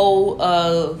let go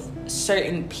of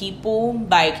certain people,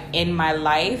 like, in my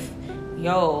life,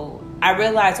 I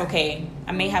realized, okay,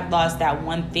 I may have lost that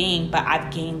one thing, but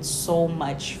I've gained so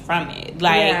much from it.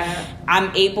 Like,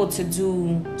 I'm able to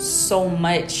do so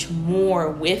much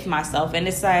more with myself. And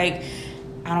it's like,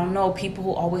 I don't know, people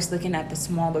who always looking at the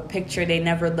smaller picture, they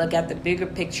never look at the bigger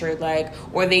picture, like,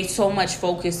 or they so much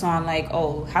focus on, like,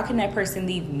 oh, how can that person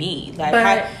leave me? Like,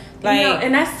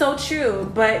 and that's so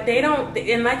true, but they don't,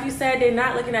 and like you said, they're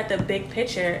not looking at the big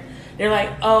picture. They're like,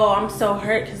 oh, I'm so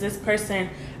hurt because this person,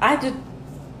 I did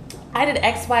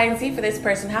X, Y, and Z for this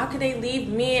person. How could they leave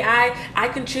me? I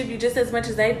contribute just as much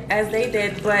as they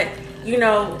did, but,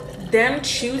 them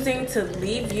choosing to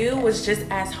leave you was just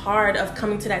as hard of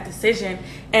coming to that decision,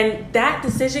 and that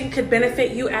decision could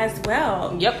benefit you as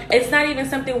well. It's not even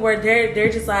something where they're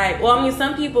just like, well, I mean,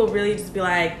 some people really just be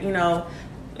like,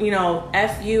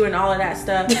 F you and all of that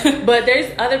stuff, but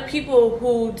there's other people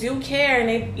who do care, and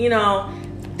they,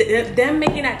 them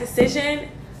making that decision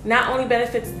not only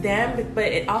benefits them, but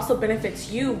it also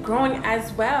benefits you growing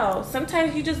as well.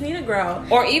 Sometimes you just need to grow.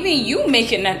 Or even you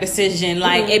making that decision,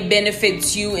 like, it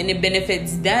benefits you and it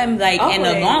benefits them, like, always. In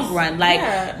the long run. Like,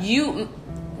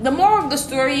 the moral of the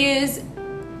story is,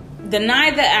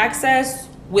 deny the access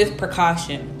with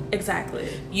precaution. Exactly.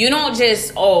 You don't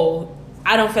just,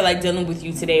 I don't feel like dealing with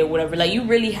you today or whatever. Like, you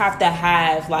really have to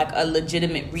have like a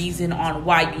legitimate reason on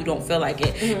why you don't feel like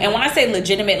it. Mm-hmm. And when I say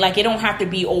legitimate, like, it don't have to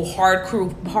be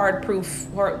hardcore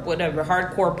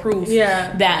proof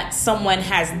that someone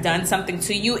has done something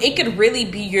to you. It could really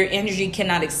be your energy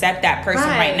cannot accept that person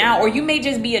right now, or you may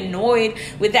just be annoyed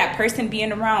with that person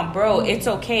being around. Bro, it's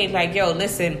okay. Like, yo,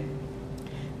 listen,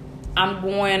 I'm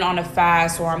going on a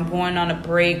fast, or I'm going on a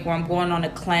break, or I'm going on a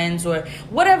cleanse, or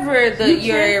whatever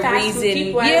your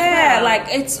reason. Yeah, like,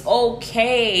 it's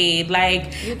okay.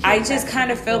 Like, I just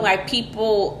kind of feel like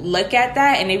people look at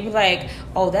that and they be like,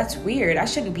 oh, that's weird. I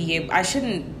shouldn't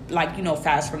like,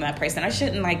 fast from that person. I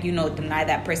shouldn't, like, deny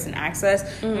that person access.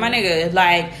 My nigga,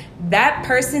 like, that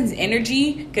person's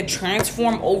energy could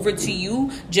transform over to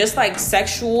you, just like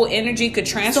sexual energy could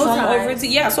transform over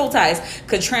to soul ties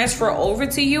could transfer over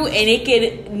to you, and it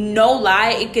could, no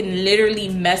lie, it can literally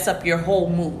mess up your whole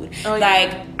mood.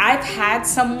 Like, I've had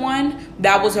someone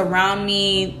that was around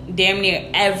me damn near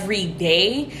every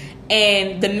day,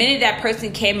 and the minute that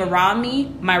person came around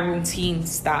me, my routine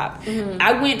stopped.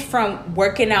 I went from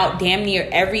working out damn near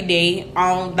every day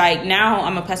on, like, now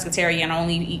I'm a pescatarian. I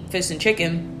only eat fish and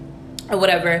chicken or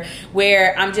whatever,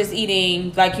 where I'm just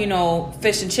eating, like,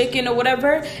 fish and chicken or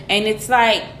whatever. And it's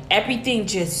like everything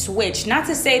just switched. Not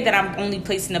to say that I'm only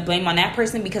placing the blame on that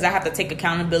person, because I have to take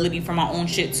accountability for my own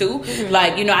shit too.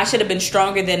 Like, I should have been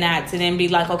stronger than that to then be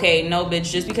like, okay, no,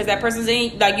 bitch, just because that person's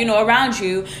around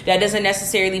you, that doesn't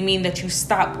necessarily mean that you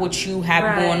stop what you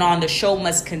have going on. The show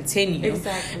must continue.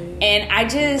 Exactly. And I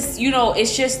just,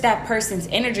 it's just that person's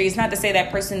energy. It's not to say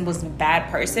that person was a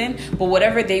bad person, but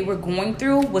whatever they were going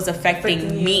through was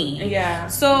affecting me. Yeah.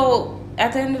 So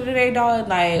at the end of the day, dog,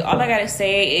 like, all I gotta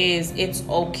say is it's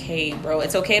okay, bro.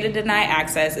 It's okay to deny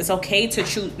access. It's okay to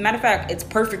choose. Matter of fact, it's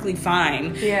perfectly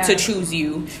fine to choose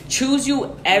you. Choose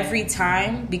you every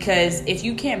time, because if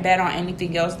you can't bet on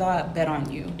anything else, dog, bet on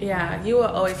you. Yeah, you will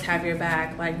always have your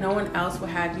back. Like, no one else will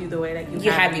have you the way that you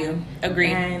have you.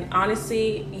 Agreed. And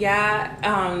honestly,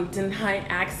 denying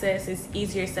access is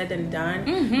easier said than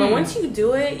done. But once you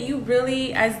do it, you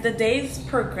really, as the days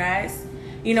progress,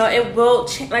 it will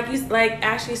like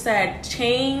Ashley said,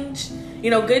 change.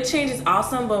 Good change is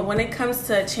awesome, but when it comes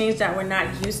to change that we're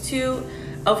not used to,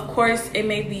 of course it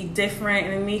may be different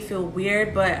and it may feel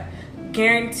weird, but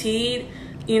guaranteed,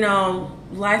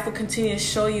 life will continue to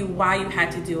show you why you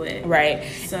had to do it. Right.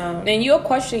 So then you'll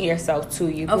question yourself too.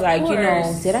 You'll be like,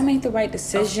 did I make the right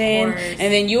decision? And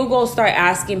then you'll go start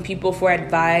asking people for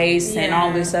advice and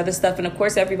all this other stuff. And of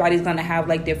course, everybody's gonna have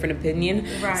like different opinion.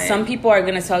 Right. Some people are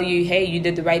gonna tell you, hey, you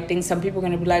did the right thing. Some people are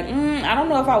gonna be like, I don't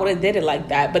know if I would have did it like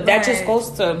that. But that just goes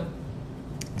to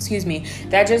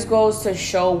that just goes to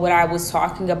show what I was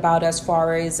talking about as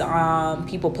far as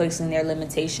people placing their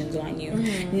limitations on you.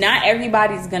 Not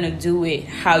everybody's gonna do it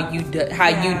how you did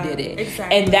it.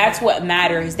 Exactly. And that's what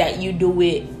matters, that you do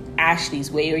it Ashley's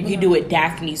way, or you do it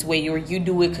Daphne's way, or you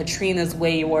do it Katrina's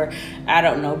way, or I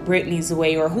don't know, Brittany's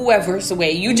way, or whoever's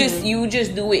way. You just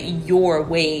do it your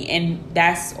way, and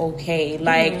that's okay.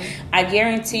 Like, I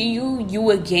guarantee you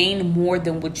will gain more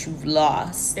than what you've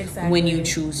lost when you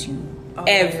choose you.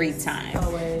 Every time.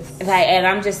 Always. Like, and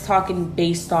I'm just talking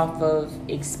based off of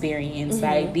experience.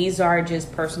 Like, these are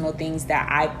just personal things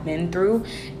that I've been through,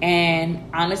 and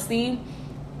honestly,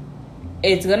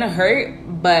 it's gonna hurt,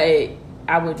 but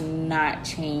I would not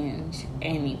change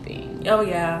anything. Oh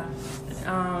yeah.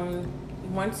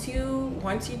 Once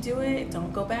you do it,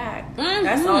 don't go back.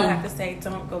 That's all I have to say.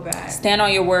 Don't go back. Stand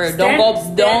on your word. Stand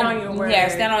on your word. Yeah,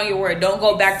 stand on your word. Don't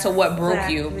go back to what broke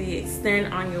you.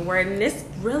 Stand on your word. And this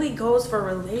really goes for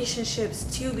relationships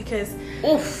too, because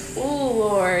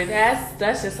Lord,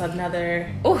 that's just another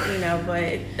but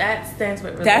that stands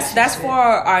with relationships. That's for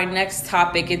our next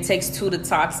topic. It takes two to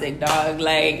toxic, dog.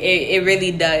 Like, it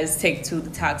really does take two to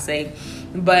toxic.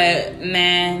 But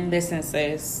man, listen,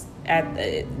 sis.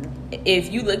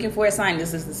 If you looking for a sign,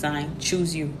 this is the sign.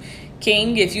 Choose you.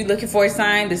 King, if you looking for a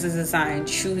sign, this is a sign.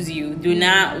 Choose you. Do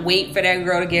not wait for that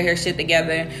girl to get her shit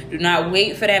together. Do not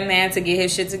wait for that man to get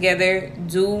his shit together.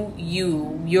 Do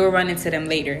you. You'll run into them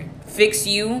later. Fix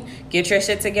you. Get your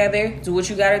shit together. Do what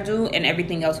you gotta do, and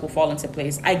everything else will fall into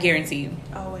place. I guarantee you.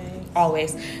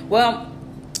 Always. Well,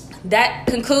 that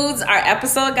concludes our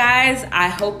episode, guys. I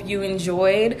hope you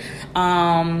enjoyed.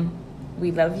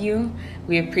 We love you.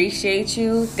 We appreciate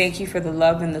you. Thank you for the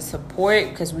love and the support,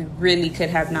 because we really could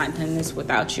have not done this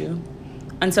without you.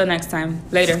 Until next time.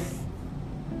 Later.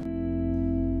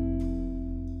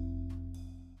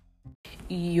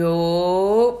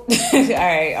 Yo. All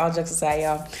right, all jokes aside,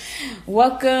 y'all.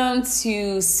 Welcome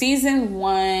to season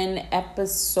 1,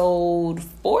 episode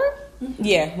 4.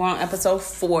 Yeah, we're on episode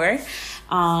 4.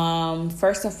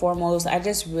 First and foremost, I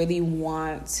just really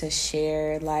want to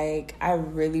share, like, I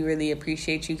really, really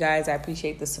appreciate you guys. I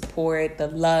appreciate the support, the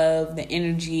love, the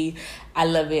energy. I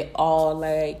love it all.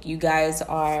 Like, you guys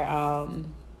are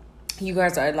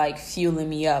like fueling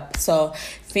me up. So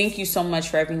thank you so much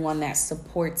for everyone that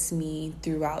supports me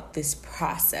throughout this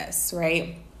process,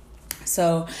 right?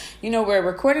 So, we're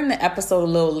recording the episode a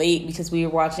little late because we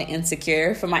were watching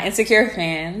Insecure. For my Insecure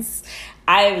fans,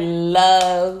 I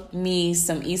love me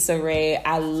some Issa Rae.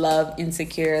 I love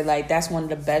Insecure. Like, that's one of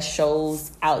the best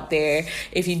shows out there.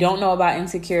 If you don't know about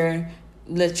Insecure,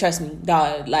 trust me,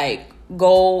 dog, like,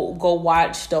 go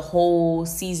watch the whole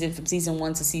season from season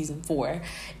 1 to season 4.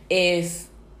 If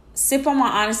Sip on My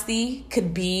Honesty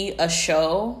could be a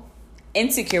show,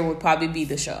 Insecure would probably be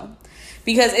the show.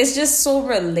 Because it's just so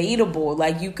relatable.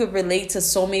 Like, you could relate to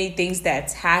so many things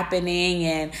that's happening,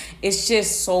 and it's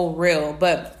just so real.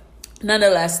 But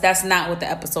nonetheless, that's not what the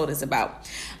episode is about.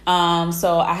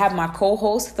 So I have my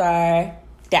co-host star,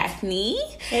 Daphne.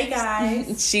 Hey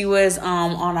guys. She was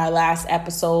on our last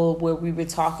episode where we were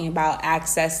talking about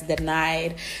access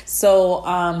denied. So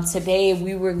today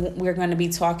we're going to be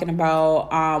talking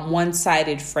about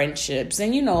one-sided friendships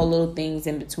and little things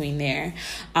in between there.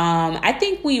 I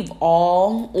think we've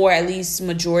all, or at least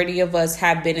majority of us,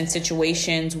 have been in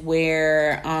situations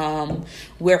where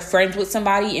we're friends with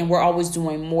somebody and we're always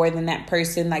doing more than that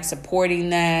person, like supporting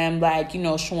them, like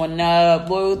showing up,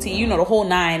 loyalty, the whole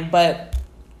 9, but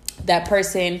that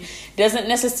person doesn't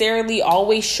necessarily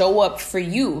always show up for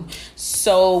you.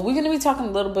 So we're going to be talking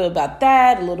a little bit about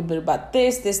that, a little bit about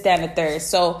this, that, and the third.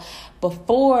 So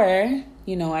before,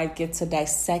 I get to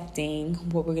dissecting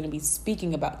what we're going to be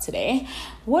speaking about today,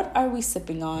 what are we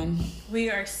sipping on? We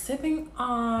are sipping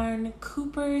on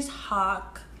Cooper's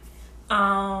Hawk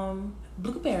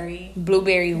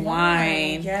blueberry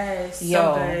wine. Yes,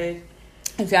 so good.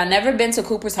 If y'all never been to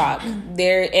Cooper's Hawk,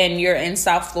 and you're in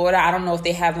South Florida, I don't know if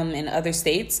they have them in other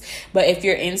states, but if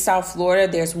you're in South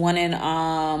Florida, there's one in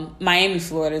Miami,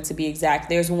 Florida, to be exact.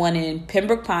 There's one in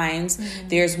Pembroke Pines. Mm-hmm.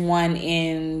 There's one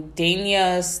in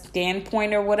Dania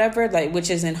Standpoint or whatever,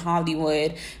 which is in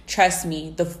Hollywood. Trust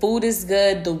me, the food is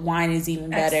good. The wine is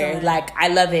even better. Excellent. Like, I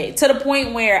love it to the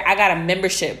point where I got a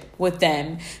membership with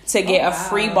them to get a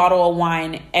free bottle of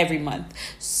wine every month.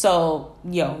 So,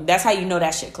 that's how you know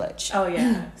that shit clutch. Oh,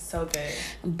 yeah. So good.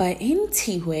 But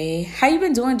anyway, how you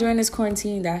been doing during this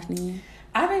quarantine, Daphne?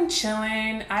 I've been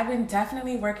chilling. I've been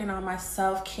definitely working on my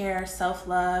self-care,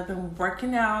 self-love, and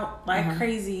working out like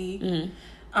crazy.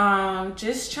 Mm-hmm.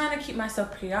 Just trying to keep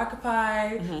myself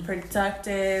preoccupied,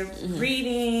 productive,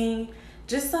 reading,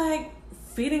 just like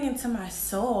feeding into my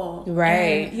soul.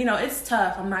 Right. And, it's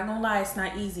tough. I'm not gonna lie, it's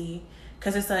not easy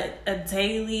because it's a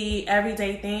daily,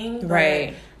 everyday thing.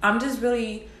 Right. I'm just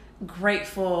really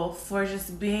grateful for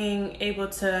just being able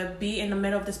to be in the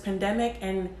middle of this pandemic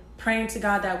and praying to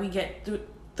God that we get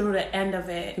through the end of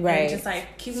it. Right. And just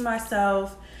like keeping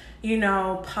myself,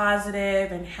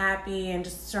 positive and happy, and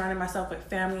just surrounding myself with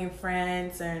family and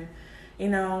friends, and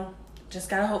just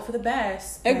gotta hope for the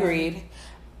best. Agreed.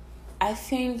 I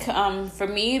think for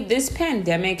me, this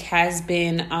pandemic has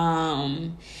been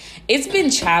it's been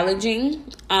challenging.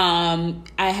 I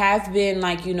have been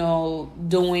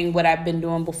doing what I've been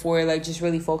doing before, like just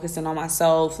really focusing on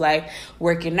myself, like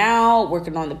working out,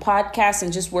 working on the podcast,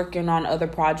 and just working on other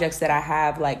projects that I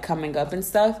have like coming up and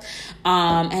stuff.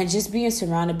 And just being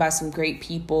surrounded by some great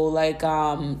people. Like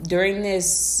during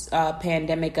this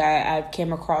pandemic, I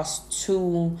came across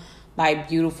 2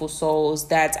 beautiful souls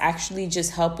that's actually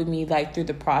just helping me through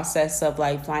the process of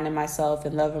finding myself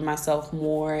and loving myself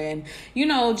more, and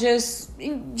just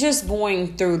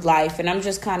going through life, and I'm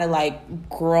just kind of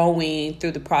growing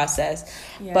through the process.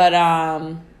 Yes. But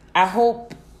I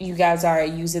hope you guys are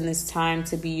using this time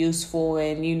to be useful,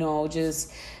 and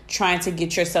just trying to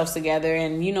get yourselves together.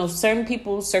 And certain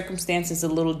people's circumstances a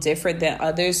little different than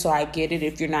others, so I get it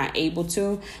if you're not able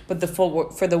to, but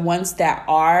for the ones that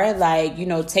are,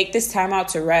 take this time out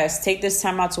to rest, take this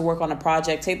time out to work on a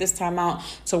project, take this time out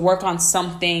to work on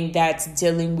something that's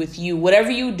dealing with you.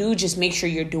 Whatever you do, just make sure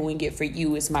you're doing it for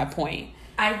you, is my point.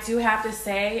 I do have to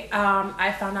say,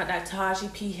 I found out that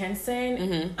Taraji P.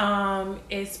 Henson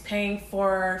is paying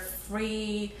for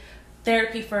free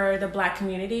therapy for the Black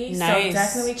community. Nice. So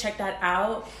definitely check that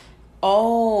out.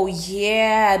 Oh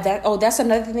yeah, that's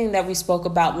another thing that we spoke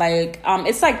about.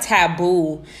 It's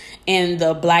taboo in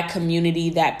the Black community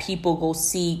that people go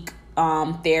seek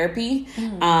therapy.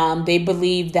 They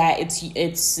believe that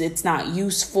it's not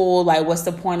useful. Like, what's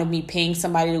the point of me paying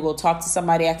somebody to go talk to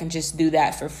somebody? I can just do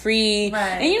that for free.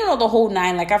 Right. And you know, the whole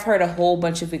nine. Like, I've heard a whole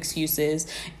bunch of excuses.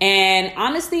 And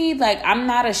honestly, like, I'm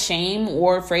not ashamed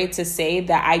or afraid to say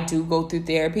that I do go through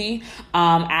therapy.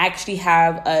 I actually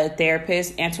have a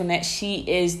therapist, Antoinette. She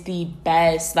is the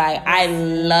best. Like, I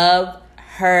love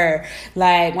her.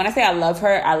 Like, when I say I love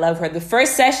her. The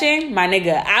first session, my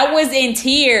nigga, I was in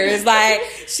tears. Like,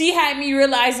 she had me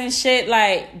realizing shit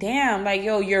like, damn, like,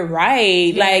 yo, you're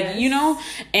right. Yes. Like, you know,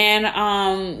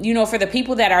 and you know, for the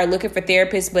people that are looking for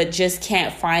therapists but just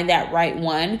can't find that right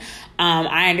one,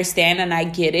 I understand and I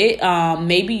get it.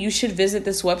 Maybe you should visit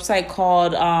this website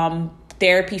called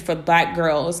Therapy for Black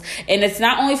Girls. And it's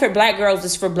not only for Black girls,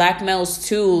 it's for Black males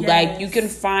too. Yes. Like,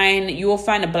 you will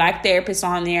find a Black therapist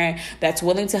on there that's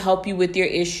willing to help you with your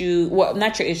issue. Well,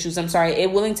 not your issues, I'm sorry.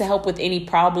 It's willing to help with any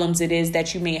problems it is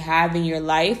that you may have in your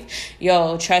life.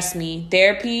 Yo, trust me,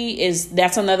 therapy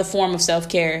that's another form of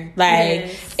self-care. Like,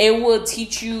 yes. It will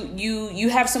teach you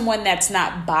have someone that's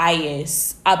not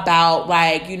biased about,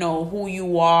 like, you know, who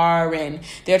you are, and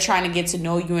they're trying to get to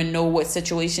know you and know what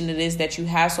situation it is that you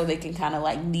have, so they can kind of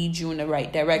like lead you in the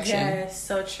right direction. Yes,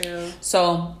 so true.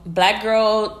 So Black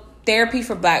Girl Therapy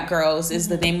for Black Girls is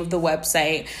the name of the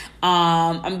website.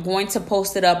 I'm going to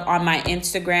post it up on my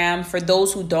Instagram. For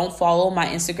those who don't follow, my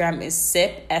Instagram is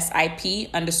sip,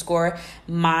 SIP _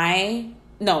 my.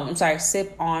 No, I'm sorry,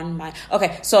 sip on my.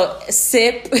 Okay, so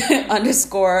sip _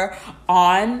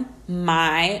 on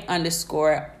my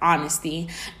 _ honesty.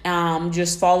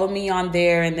 Just follow me on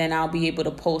there, and then I'll be able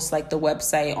to post like the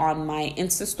website on my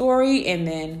Insta story, and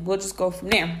then we'll just go from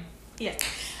there. Yeah.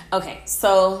 Okay,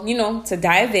 so, you know, to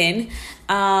dive in,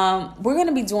 we're going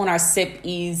to be doing our Sip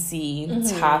Easy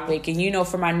topic. And, you know,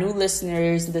 for my new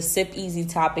listeners, the Sip Easy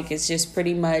topic is just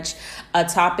pretty much a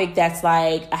topic that's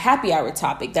like a happy hour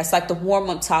topic. That's like the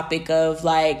warm-up topic of,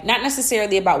 like, not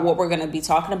necessarily about what we're going to be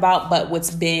talking about, but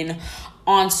what's been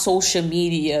on social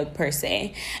media per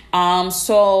se.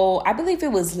 So I believe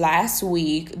it was last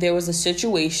week, there was a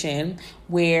situation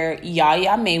where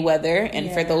Yaya Mayweather,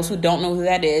 and for those who don't know who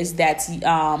that is, that's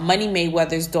Money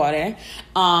Mayweather's daughter,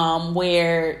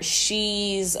 where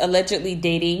she's allegedly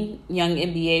dating Young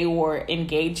NBA or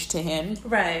engaged to him.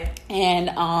 Right.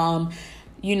 And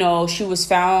you know, she was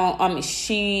found,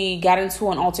 she got into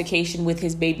an altercation with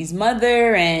his baby's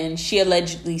mother, and she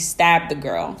allegedly stabbed the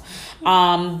girl.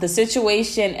 The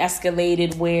situation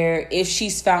escalated where if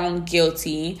she's found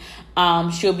guilty,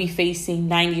 she'll be facing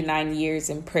 99 years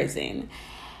in prison.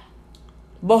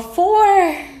 Before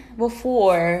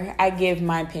I give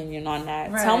my opinion on that,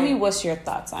 tell me what's your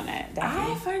thoughts on that,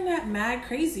 Daphne? I find that mad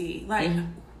crazy. Like,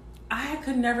 I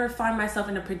could never find myself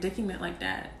in a predicament like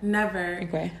that. Never.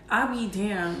 Okay. I'll be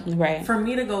damned. Right. For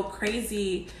me to go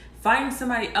crazy, finding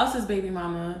somebody else's baby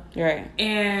mama. Right.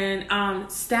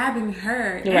 And stabbing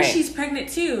her. Right. And she's pregnant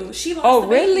too. She lost the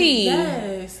baby. Really?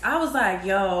 Yes. I was like,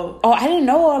 yo. Oh, I didn't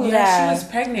know all of that. Yeah, she was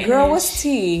pregnant. Girl, what's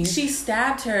tea? She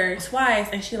stabbed her twice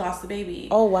and she lost the baby.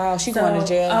 Oh, wow. She going to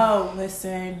jail. Oh,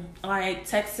 listen. Like,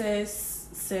 Texas,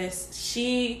 sis,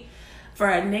 for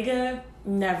a nigga,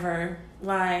 never.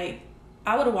 Like,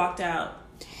 I would have walked out.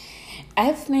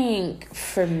 I think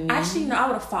for me... Actually, no, I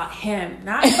would have fought him.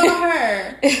 Not fought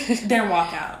her. Then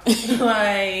walk out.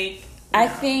 Like... No. I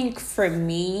think for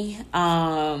me...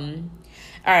 all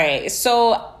right,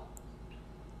 so...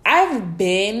 I've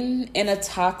been in a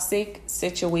toxic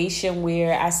situation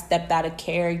where I stepped out of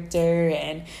character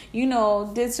and, you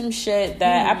know, did some shit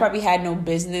that I probably had no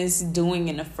business doing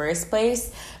in the first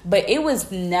place. But it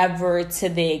was never to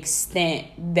the extent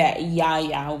that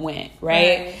Yaya went,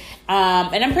 right?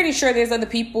 And I'm pretty sure there's other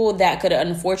people that could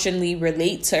unfortunately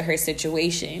relate to her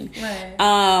situation.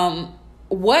 Right.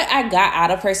 What I got out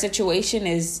of her situation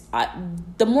is,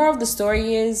 the moral of the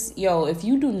story is, yo, if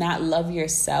you do not love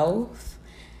yourself,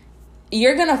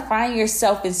 you're going to find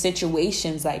yourself in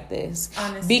situations like this.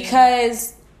 Honestly.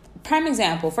 Because, prime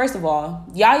example, first of all,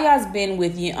 Yaya's been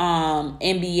with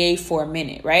NBA for a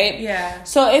minute, right? Yeah.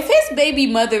 So if his baby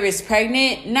mother is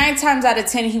pregnant, 9 times out of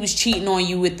 10, he was cheating on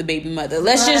you with the baby mother.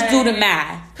 Let's just do the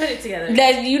math. Put it together.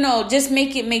 That, you know, just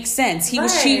make it make sense. He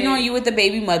was cheating on you with the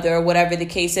baby mother or whatever the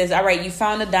case is. All right, you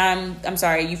found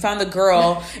the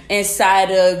girl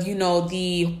inside of, you know,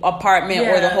 the apartment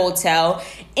or the hotel.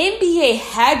 NBA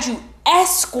had you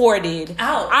escorted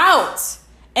out,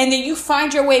 and then you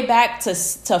find your way back to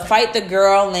fight the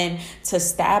girl and to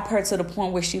stab her to the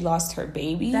point where she lost her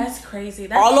baby. That's crazy.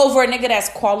 That's all over a nigga that's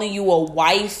calling you a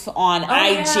wife on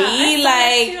IG.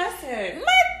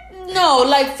 No,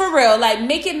 like, for real, like,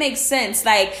 make it make sense.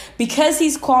 Like, because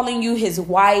he's calling you his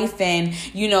wife and,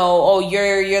 you know, oh,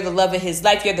 you're the love of his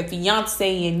life, you're the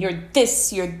fiance, and you're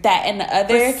this, you're that, and the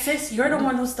other. But sis, you're the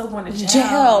one who's still going to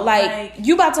jail. Like,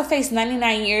 you about to face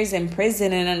 99 years in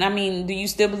prison, and I mean, do you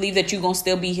still believe that you're gonna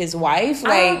still be his wife?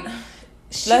 Like,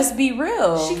 let's be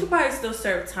real. She could probably still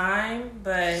serve time,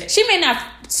 but she may not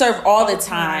serve all the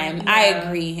time. Yeah.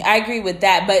 I agree with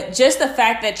that. But just the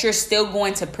fact that you're still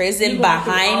going to prison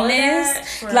behind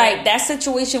this, like, that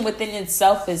situation within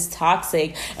itself is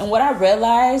toxic. And what I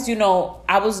realized, you know,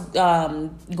 I was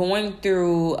going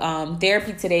through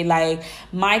therapy today. Like,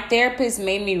 my therapist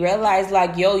made me realize,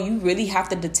 like, yo, you really have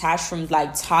to detach from,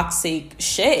 like, toxic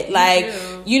shit. Like,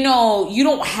 you know, you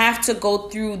don't have to go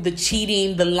through the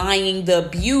cheating, the lying, the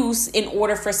abuse in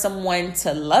order for someone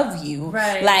to love you.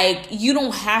 Right. Like, you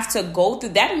don't have to go through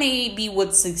that. May be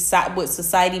what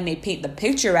society may paint the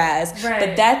picture as,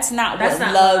 but that's not what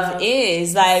love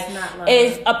is. Like,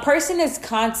 if a person is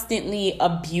constantly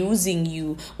abusing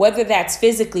you, whether that's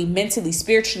physically, mentally,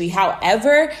 spiritually,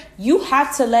 however, you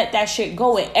have to let that shit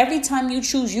go. And every time you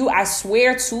choose you, I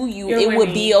swear to you, it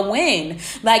would be a win.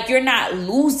 Like, you're not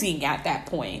losing at that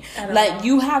point. Like,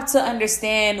 you have to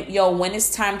understand, yo, when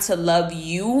it's time to love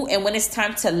you and when it's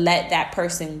time to let that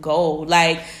person go.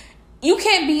 Like, you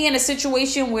can't be in a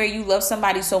situation where you love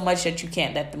somebody so much that you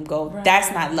can't let them go. Right.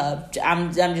 That's not love.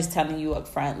 I'm just telling you up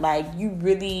front. Like, you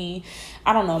really,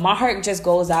 I don't know. My heart just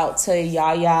goes out to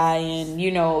Yaya and,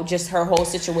 you know, just her whole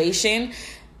situation.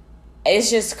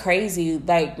 It's just crazy.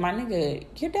 Like, my nigga,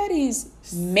 your daddy's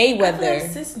Mayweather. I feel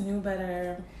like sis knew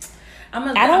better.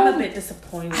 I'm a bit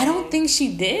disappointed. I don't think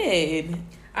she did.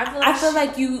 I feel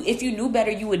like if you knew better,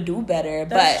 you would do better.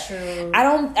 That's but true. I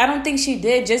don't think she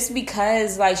did, just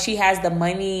because, like, she has the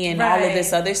money and all of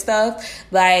this other stuff.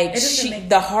 Like,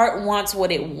 the heart wants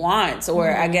what it wants, or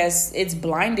I guess it's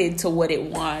blinded to what it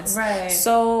wants. Right.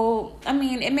 So, I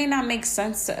mean, it may not make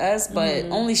sense to us, but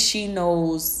only she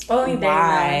knows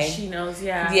why. She knows,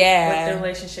 yeah. What the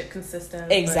relationship consists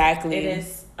of. Exactly. It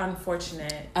is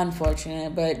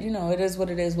unfortunate, but, you know, it is what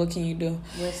it is. What can you do?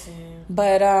 Listen.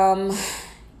 But,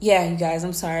 yeah, you guys,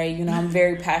 I'm sorry. You know, I'm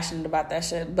very passionate about that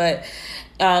shit. But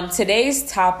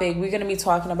today's topic, we're going to be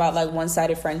talking about, like,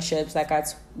 one-sided friendships, like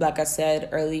I said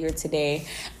earlier today.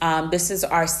 This is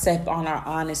our Sip on Our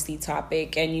Honesty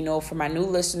topic. And, you know, for my new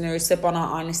listeners, Sip on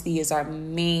Our Honesty is our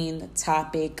main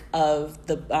topic of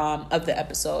the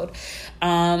episode.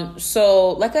 So,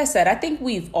 like I said, I think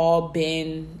we've all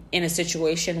been in a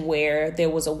situation where there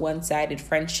was a one-sided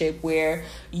friendship where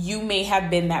you may have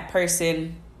been that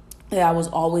person that was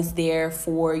always there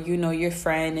for, you know, your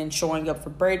friend, and showing up for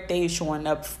birthdays, showing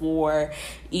up for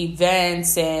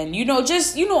events, and, you know,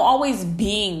 just, you know, always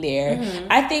being there.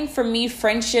 I think for me,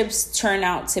 friendships turn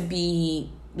out to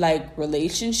be like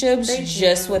relationships,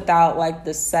 just without, like,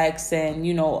 the sex and,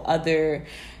 you know, other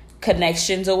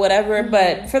connections or whatever.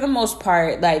 But for the most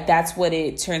part, like, that's what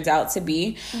it turns out to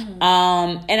be. And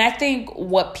I think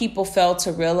what people fail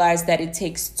to realize, that it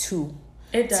takes two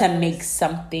to make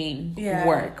something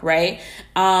work, right?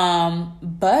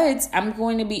 But I'm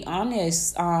going to be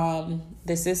honest.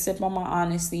 This is Sip on My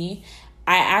Honesty.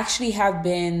 I actually have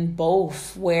been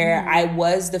both, where I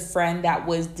was the friend that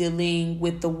was dealing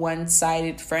with the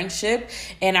one-sided friendship,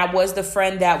 and I was the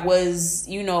friend that was,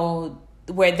 you know,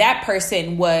 where that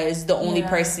person was the only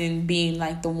person being,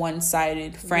 like, the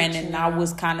one-sided friend, and I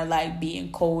was kind of, like,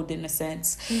 being cold in a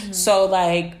sense. So,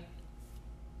 like,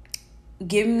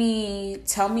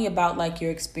 tell me about, like, your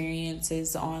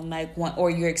experiences on, like,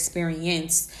 your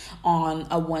experience on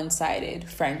a one-sided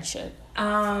friendship.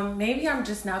 Maybe I'm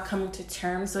just now coming to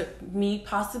terms with me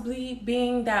possibly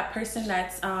being that person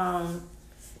that's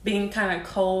being kind of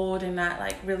cold and not,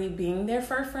 like, really being there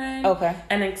for a friend. Okay.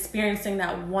 And experiencing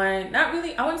that one, not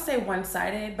really, I wouldn't say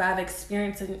one-sided, but I've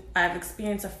experienced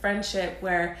a friendship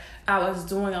where I was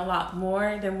doing a lot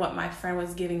more than what my friend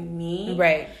was giving me.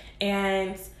 Right.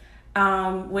 And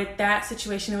with that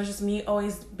situation, it was just me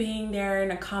always being there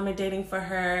and accommodating for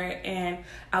her, and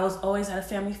I was always at a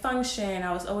family function.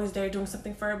 I was always there doing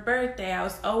something for her birthday. I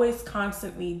was always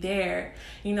constantly there,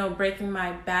 you know, breaking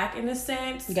my back in a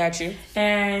sense. Got you.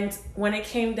 And when it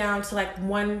came down to, like,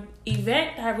 one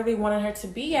event that I really wanted her to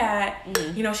be at,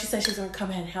 you know, she said she was gonna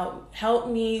come and help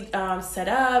me set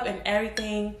up and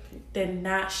everything. Did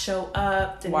not show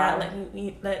up. Did not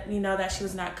let me know that she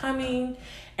was not coming.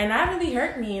 And that really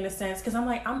hurt me in a sense, because I'm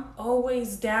like, I'm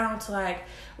always down to, like,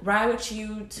 ride with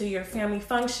you to your family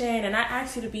function, and I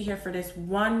asked you to be here for this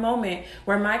one moment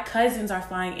where my cousins are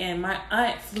flying in. My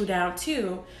aunt flew down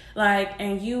too, like,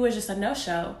 and you was just a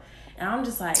no-show. And I'm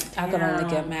just like, damn. I could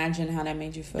only imagine how that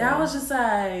made you feel. That was just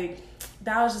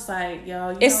like,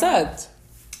 yo. It sucked.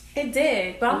 It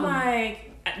did. But I'm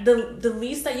like, the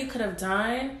least that you could have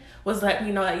done was let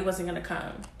me know that you wasn't going to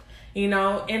come. You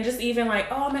know, and just even like,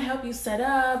 oh, I'm going to help you set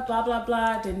up, blah, blah,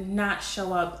 blah, did not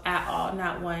show up at all,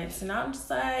 not once. And I'm just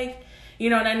like, you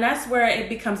know, and that's where it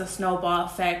becomes a snowball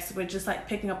effect with just like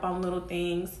picking up on little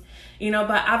things, you know,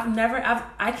 but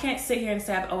I can't sit here and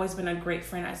say I've always been a great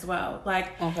friend as well.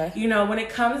 Like, okay. You know, when it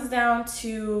comes down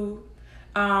to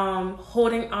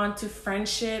holding on to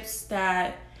friendships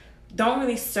that don't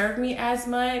really serve me as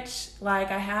much,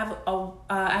 like I have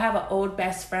an old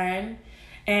best friend.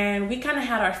 And we kind of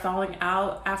had our falling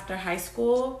out after high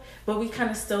school, but we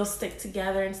kind of still stick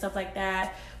together and stuff like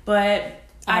that. But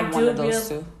I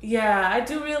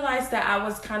do realize that I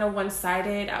was kind of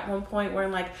one-sided at one point where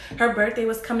like her birthday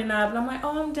was coming up and I'm like,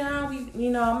 oh, I'm down.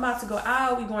 I'm about to go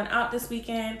out. We going out this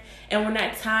weekend. And when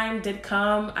that time did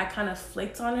come, I kind of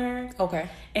flaked on her. Okay.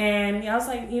 And I was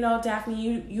like, Daphne,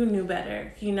 you knew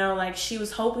better. Like she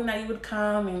was hoping that you would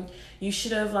come and you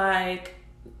should have like,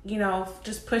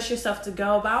 just push yourself to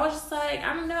go. But I was just like,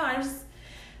 I don't know. I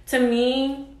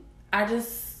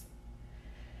just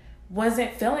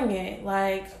wasn't feeling it.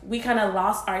 Like we kind of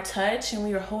lost our touch and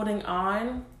we were holding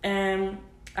on, and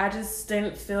I just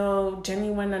didn't feel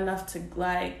genuine enough to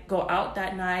like go out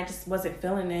that night. I just wasn't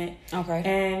feeling it. Okay.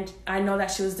 And I know that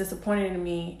she was disappointed in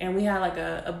me, and we had like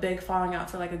a big falling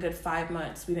out for like a good 5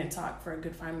 months. We didn't talk for a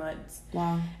good 5 months.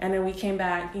 Wow. And then we came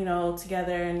back,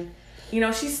 together, and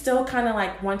she still kind of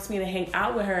like wants me to hang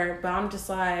out with her, but I'm just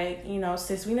like,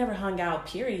 sis, we never hung out,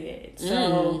 period.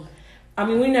 So, I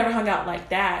mean, we never hung out like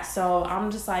that. So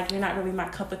I'm just like, you're not really my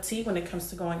cup of tea when it comes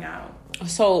to going out.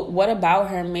 So what about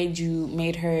her made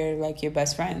her like your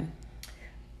best friend?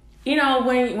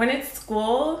 When it's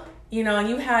school, you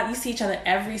see each other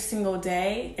every single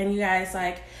day, and you guys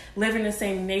like live in the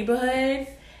same neighborhood,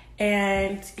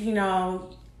 and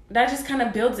that just kind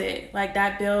of builds it. Like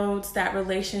that builds that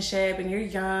relationship, and you're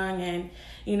young, and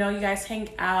you guys hang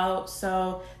out.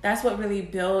 So that's what really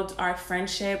built our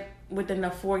friendship within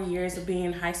the 4 years of being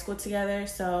in high school together.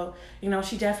 So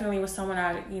she definitely was someone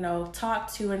I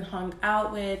talked to and hung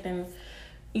out with. And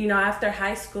after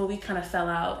high school we kind of fell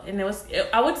out, and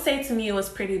I would say to me it was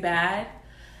pretty bad.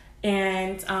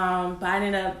 And but I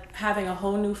ended up having a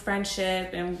whole new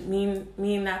friendship, and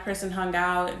me and that person hung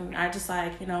out, and I just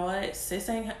like, what,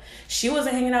 sis she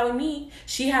wasn't hanging out with me.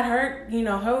 She had her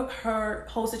her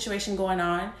whole situation going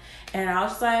on, and I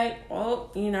was like, well,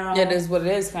 it is what it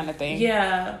is kind of thing.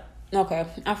 Yeah. Okay,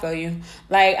 I feel you.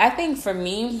 Like I think for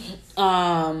me,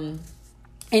 and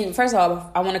first of all,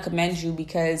 I want to commend you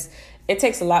because it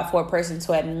takes a lot for a person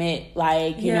to admit,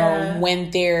 like,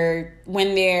 when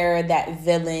they're that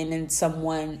villain in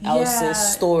someone else's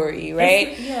story,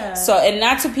 right? So, and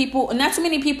not too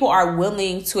many people are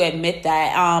willing to admit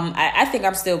that. I think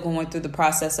I'm still going through the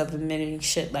process of admitting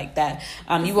shit like that.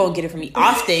 You won't get it from me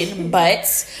often, but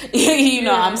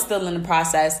I'm still in the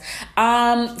process.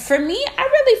 For me, I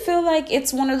really feel like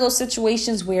it's one of those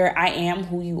situations where I am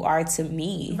who you are to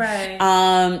me, right?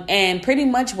 And pretty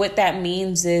much what that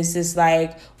means is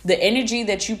like the energy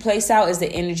that you place out is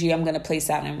the energy I'm going to place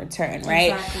out in return,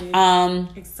 right?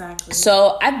 Exactly.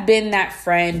 So I've been that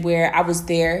friend where I was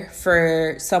there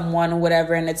for someone or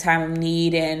whatever in a time of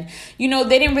need, and they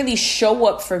didn't really show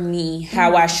up for me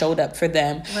how I showed up for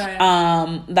them.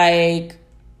 Right. Like,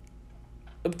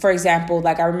 for example,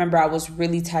 like I remember I was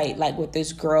really tight like with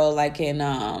this girl like in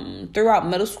throughout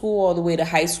middle school all the way to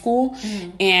high school,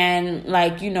 and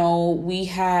like we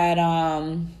had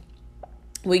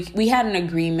we had an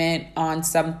agreement on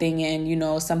something,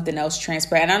 and something else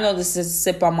transpired. And I know this is a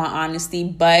sip on my honesty,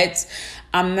 but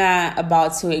I'm not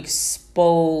about to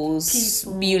expose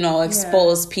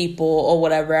people or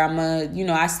whatever.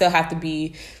 I still have to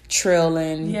be trill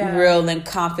and real and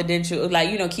confidential,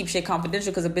 like keep shit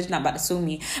confidential because a bitch not about to sue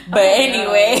me. But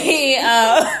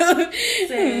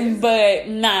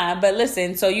but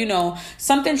listen, so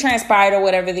something transpired or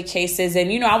whatever the case is,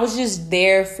 and I was just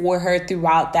there for her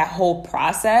throughout that whole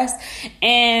process,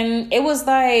 and it was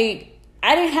like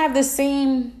I didn't have the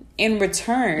same in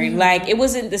return. Like it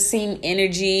wasn't the same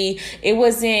energy. It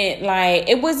wasn't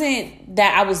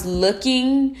that I was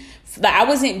looking like I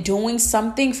wasn't doing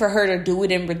something for her to do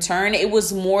it in return. It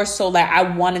was more so like I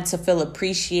wanted to feel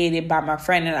appreciated by my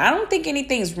friend, and I don't think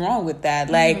anything's wrong with that.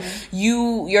 Like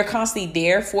you're constantly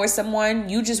there for someone.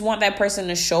 You just want that person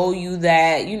to show you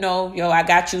that, you know, yo, I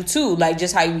got you too, like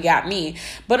just how you got me.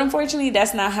 But unfortunately,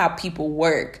 that's not how people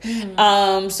work.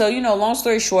 So, you know, long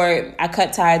story short, I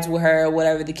cut ties with her,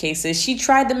 whatever the case is. She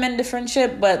tried to mend the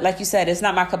friendship, but like you said, it's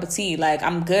not my cup of tea. Like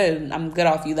I'm good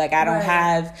off you. Like I don't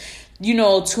have, you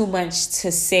know, too much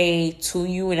to say to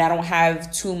you, and I don't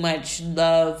have too much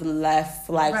love left,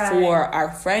 like, for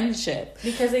our friendship.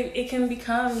 Because it can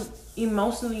become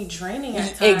emotionally draining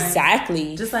at times.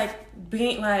 Exactly. Just, like,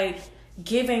 being, like,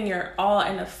 giving your all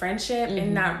in a friendship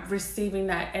and not receiving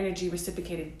that energy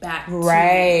reciprocated back to you.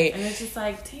 And it's just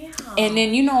like, damn. And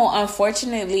then, you know,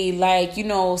 unfortunately, like, you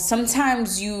know,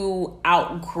 sometimes you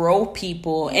outgrow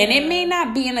people. And it may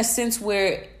not be in a sense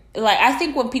where... Like, I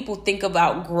think when people think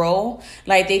about grow,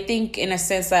 like, they think in a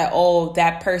sense like, oh,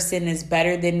 that person is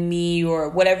better than me or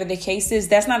whatever the case is.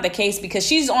 That's not the case, because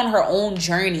she's on her own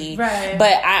journey. Right.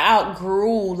 But I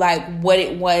outgrew, like, what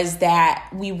it was that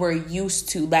we were used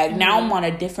to. Like, now I'm on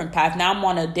a different path. Now I'm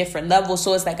on a different level.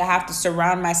 So it's like I have to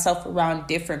surround myself around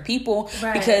different people.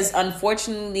 Because,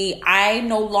 unfortunately, I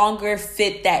no longer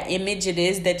fit that image it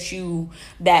is that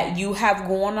you have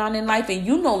going on in life. And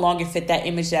you no longer fit that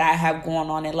image that I have going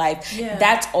on in life.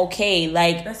 That's okay.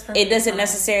 Like, it doesn't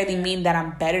necessarily mean that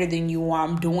I'm better than you or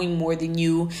I'm doing more than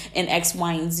you in X,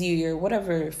 Y, and Z or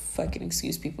whatever fucking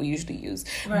excuse people usually use.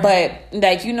 But,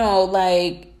 like, you know,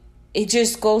 like, it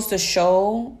just goes to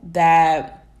show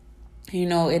that, you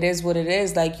know, it is what it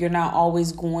is. Like, you're not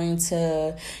always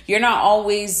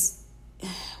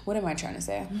what am I trying to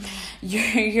say?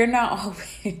 You're not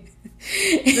always...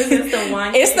 This is the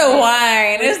wine. It's the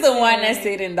wine. It's the wine that's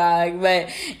sitting, dog. But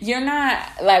you're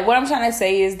not, like, what I'm trying to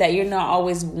say is that you're not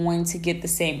always going to get the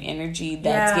same energy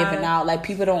that's given out. Like,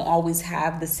 people don't always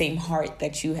have the same heart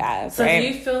that you have. So do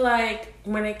you feel like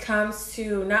when it comes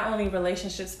to not only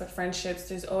relationships but friendships,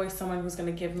 there's always someone who's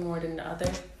going to give more than the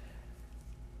other?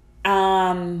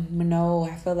 No,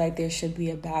 I feel like there should be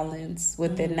a balance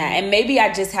within that. And maybe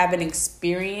I just haven't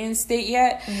experienced it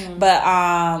yet. But,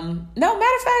 no,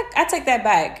 matter of fact, I take that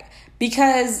back,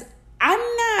 because I'm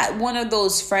not one of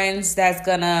those friends that's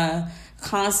gonna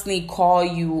constantly call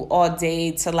you all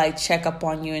day to, like, check up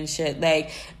on you and shit. Like,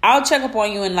 I'll check up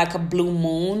on you in, like, a blue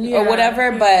moon or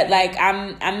whatever, but, like,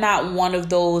 I'm not one of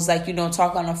those, like, you know,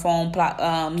 talk on the phone,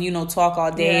 you know, talk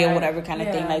all day or whatever kind of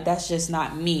thing. Like, that's just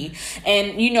not me.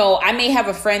 And, you know, I may have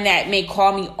a friend that may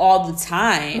call me all the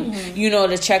time, you know,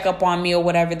 to check up on me or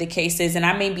whatever the case is, and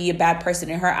I may be a bad person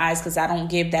in her eyes because I don't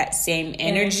give that same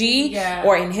energy,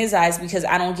 or in his eyes because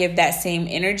I don't give that same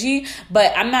energy.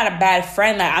 But I'm not a bad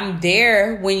friend. Like, I'm there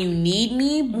when you need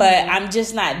me, but I'm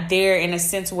just not there in a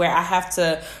sense where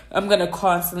I'm gonna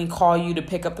constantly call you to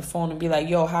pick up the phone and be like,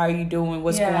 yo, how are you doing,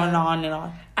 what's going on and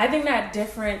all. I think that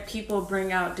different people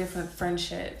bring out different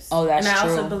friendships. Oh, that's true. And I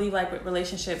also believe, like, with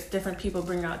relationships, different people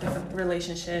bring out different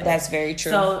relationships. That's very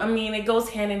true. So, I mean, it goes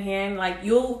hand in hand. Like,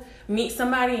 you'll meet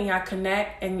somebody and y'all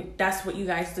connect, and that's what you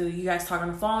guys do. You guys talk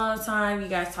on the phone all the time. You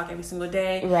guys talk every single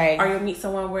day. Right. Or you'll meet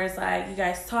someone where it's like, you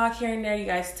guys talk here and there, you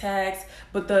guys text,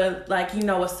 but the, like, you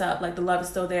know what's up. Like, the love is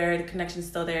still there, the connection is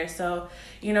still there. So,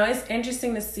 you know, it's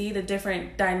interesting to see the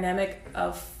different dynamic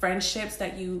of friendships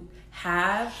that you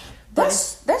have.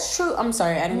 That's true. I'm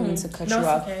sorry, I didn't mean to cut you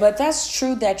off. Okay. But that's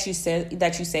true that you say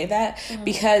that,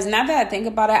 because now that I think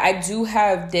about it, I do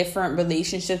have different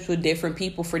relationships with different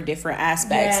people for different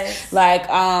aspects. Like,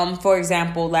 for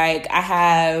example, like I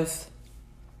have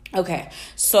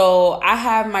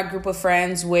my group of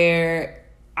friends where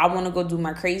I want to go do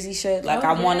my crazy shit. Like,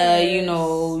 I want to, you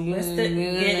know,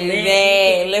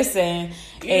 listen.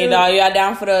 Hey, dog, y'all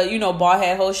down for the, you know, bald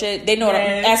head whole shit? They know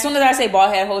as soon as I say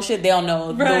bald head whole shit, they'll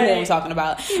know who I'm talking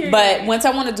about. But once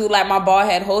I want to do, like, my bald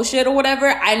head whole shit or whatever,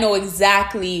 I know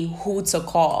exactly who to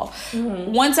call.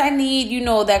 Once I need, you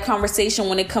know, that conversation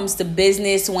when it comes to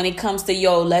business, when it comes to,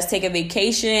 yo, let's take a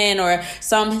vacation or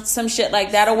some shit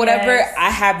like that or whatever,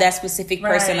 I have that specific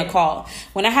person to call.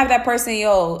 When I have that person,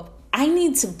 yo, I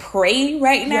need to pray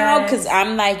right now because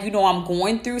I'm like, you know, I'm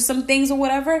going through some things or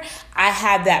whatever. I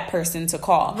have that person to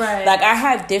call. Like, I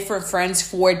have different friends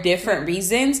for different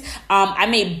reasons. I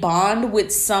may bond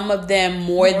with some of them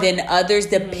more than others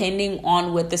depending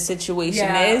on what the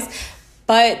situation is.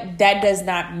 But that does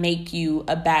not make you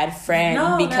a bad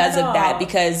friend because of that.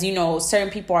 Because, you know,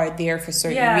 certain people are there for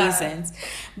certain reasons.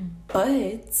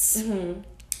 But...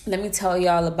 let me tell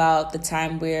y'all about the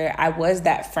time where I was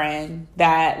that friend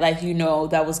that, like, you know,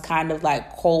 that was kind of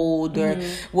like cold or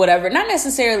whatever. Not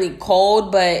necessarily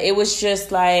cold, but it was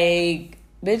just like,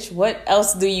 bitch, what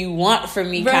else do you want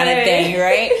from me kind of thing,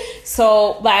 right?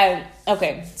 So, like,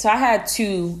 okay, so I had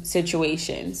two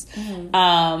situations.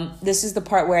 This is the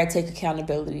part where I take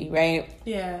accountability, right?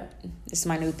 Yeah. It's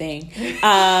my new thing. It's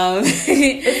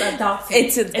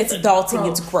adulting. It's adulting.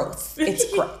 It's growth.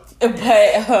 It's growth.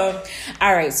 But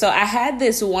all right, so I had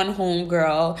this one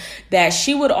homegirl that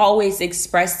she would always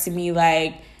express to me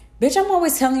like, bitch, I'm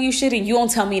always telling you shit and you don't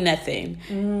tell me nothing.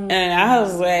 And I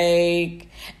was like,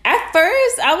 at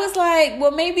first I was like,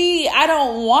 well, maybe I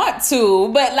don't want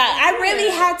to, but like I really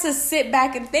had to sit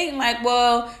back and think like,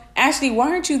 well, Ashley,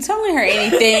 why aren't you telling her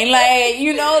anything? Like,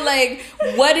 you know, like,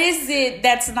 what is it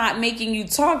that's not making you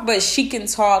talk, but she can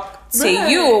talk to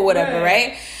you or whatever,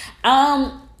 right?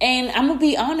 And I'm gonna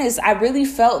be honest, I really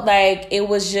felt like it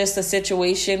was just a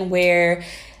situation where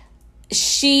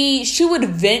she would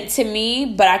vent to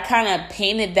me, but I kind of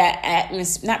painted that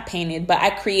atmosphere, not painted, but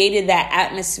I created that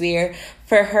atmosphere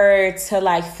for her to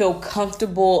like feel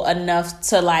comfortable enough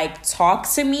to like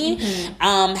talk to me.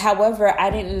 However, I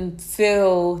didn't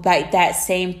feel like that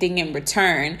same thing in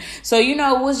return. So, you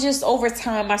know, it was just over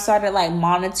time I started like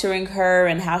monitoring her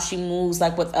and how she moves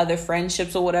like with other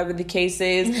friendships or whatever the case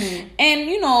is. And,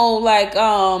 you know, like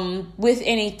with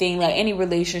anything, like any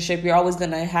relationship, you're always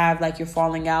gonna have like your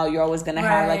falling out, you're always gonna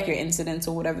have like your incidents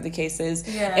or whatever the case is.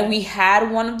 And we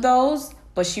had one of those,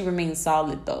 but she remained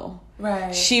solid though.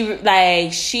 Right. She didn't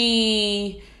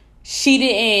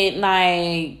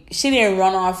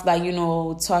run off like, you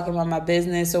know, talking about my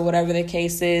business or whatever the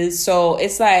case is. So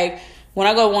it's like when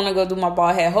I want to go do my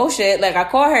bald head whole shit, like I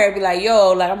call her and be like,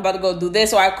 yo, like I'm about to go do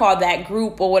this, or I call that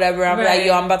group or whatever. I'm like,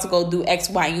 yo, I'm about to go do X,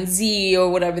 Y, and Z or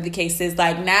whatever the case is.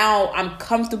 Like now I'm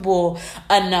comfortable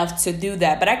enough to do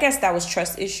that. But I guess that was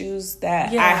trust issues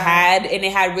that I had, and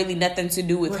it had really nothing to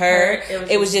do with her.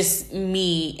 It was just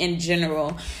me in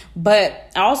general. But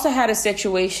I also had a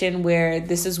situation where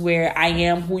this is where I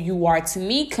am who you are to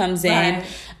me comes in.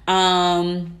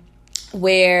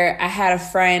 Where I had a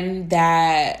friend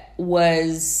that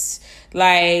was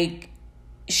like,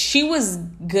 she was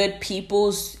good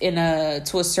people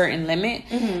to a certain limit.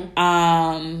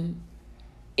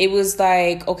 It was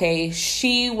like, okay,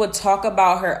 she would talk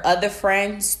about her other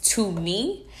friends to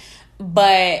me,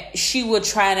 but she would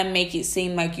try to make it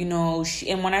seem like, you know,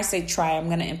 and when I say try, I'm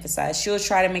going to emphasize, she'll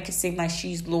try to make it seem like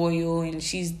she's loyal and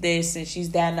she's this and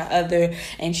she's that and the other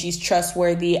and she's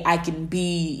trustworthy. I can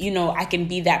be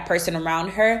that person around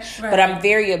her, but I'm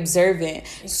very observant.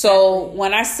 Exactly. So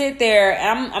when I sit there,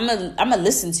 I'm gonna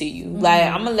listen to you. Like,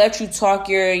 I'm gonna let you talk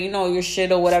your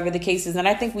shit or whatever the case is. And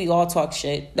I think we all talk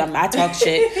shit. I talk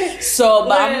shit. So,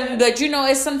 but you know,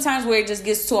 it's sometimes where it just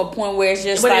gets to a point where it's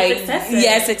just like,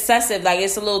 it's excessive. Like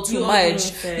it's a little too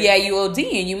much. Yeah, you OD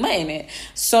and you mutting it.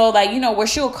 So like, you know, where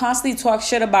she'll constantly talk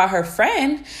shit about her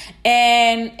friend,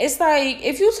 and it's like,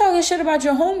 if you talking shit about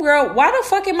your homegirl, why the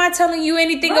fuck am I telling you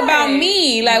anything about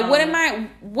me? Like,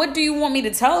 what do you want me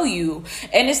to tell you?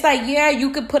 And it's like, yeah,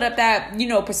 you could put up that, you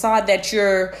know, facade that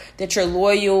you're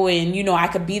loyal and, you know, I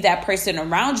could be that person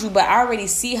around you, but I already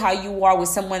see how you are with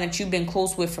someone that you've been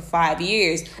close with for 5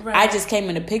 years. I just came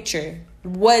in the picture.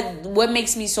 What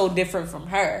makes me so different from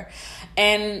her?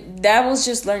 And that was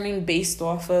just learning based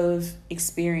off of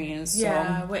experience.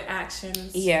 Yeah, with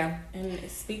actions. Yeah. And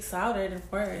it speaks louder than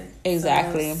words.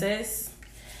 Exactly. So, sis,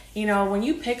 you know, when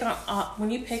you pick up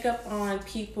on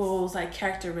people's like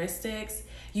characteristics,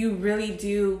 you really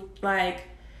do like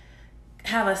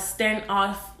have a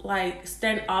standoffish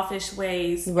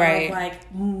ways of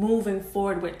like moving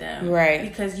forward with them, right?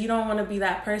 Because you don't want to be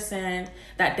that person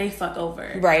that they fuck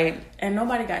over, right? And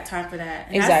nobody got time for that.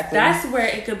 And exactly. That's where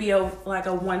it could be a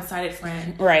one-sided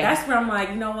friend, right? That's where I'm like,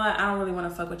 you know what? I don't really want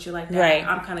to fuck with you like that. Right.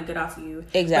 I'm kind of good off of you.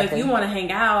 Exactly. But if you want to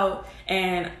hang out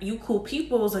and you cool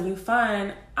peoples and you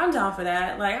fun, I'm down for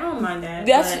that. Like, I don't mind that.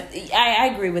 I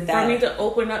agree with that. For me to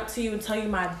open up to you and tell you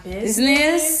my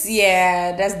business,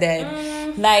 yeah, that's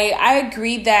dead. Like, I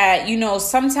agree that, you know,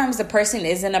 sometimes the person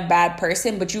isn't a bad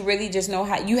person, but you really just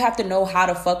you have to know how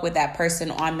to fuck with that person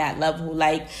on that level.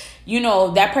 Like, you know,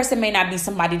 that person may not be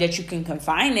somebody that you can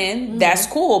confine in. That's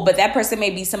cool. But that person may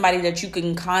be somebody that you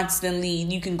can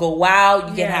go out,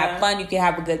 you can have fun, you can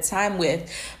have a good time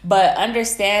with. But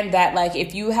understand that, like,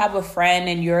 if you have a friend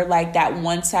and you're like that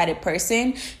one-sided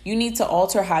person, you need to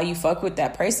alter how you fuck with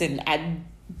that person.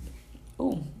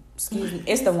 Excuse me.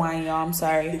 It's the wine, y'all. I'm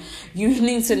sorry. You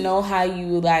need to know how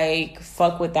you, like,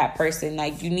 fuck with that person.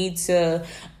 Like, you need to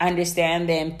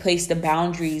understand and place the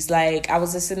boundaries. Like, I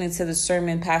was listening to the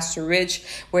sermon, Pastor Rich,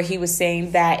 where he was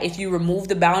saying that if you remove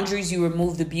the boundaries, you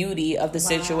remove the beauty of the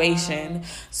situation.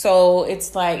 So,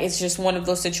 it's like, it's just one of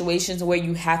those situations where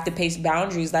you have to place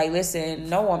boundaries. Like, listen,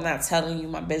 no, I'm not telling you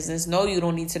my business. No, you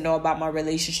don't need to know about my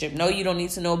relationship. No, you don't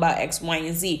need to know about X, Y,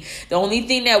 and Z. The only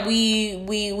thing that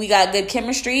we got good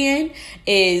chemistry in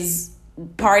is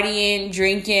partying,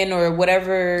 drinking, or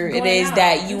whatever it is out,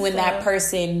 that you and that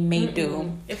person may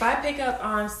do. If I pick up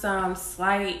on some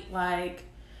slight, like,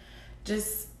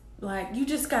 just like, you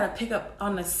just gotta pick up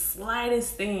on the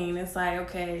slightest thing. It's like,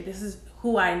 okay, this is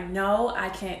who I know I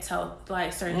can't tell,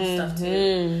 like, certain stuff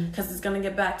to, because it's gonna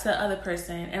get back to the other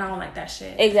person, and I don't like that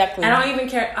shit. Exactly. I don't even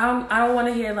care. I don't want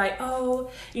to hear, like,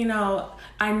 oh, you know,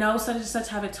 I know such and such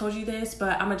haven't told you this,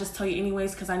 but I'm gonna just tell you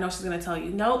anyways because I know she's gonna tell you.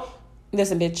 Nope.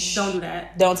 Listen, bitch. Don't do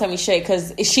that. Don't tell me shit,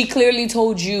 because she clearly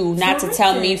told you not to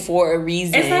tell me for a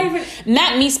reason. It's not even...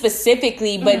 Not me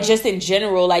specifically, but just in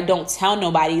general. Like, don't tell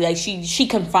nobody. Like, she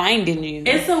confided in you.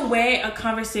 It's the way a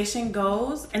conversation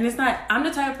goes, and it's not... I'm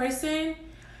the type of person,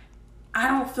 I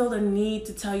don't feel the need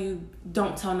to tell you,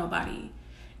 don't tell nobody.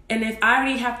 And if I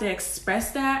already have to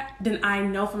express that, then I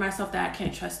know for myself that I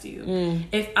can't trust you.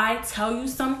 If I tell you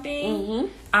something,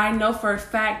 I know for a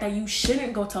fact that you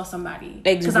shouldn't go tell somebody.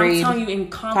 Because I'm telling you in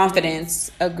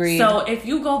confidence. Agreed. So if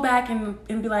you go back and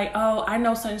be like, oh, I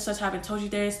know such and such haven't told you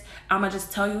this, I'm going to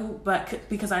just tell you, but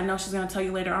because I know she's going to tell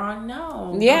you later on.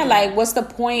 No. Yeah, like, what's the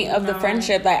point of the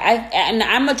friendship? Like,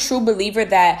 I'm a true believer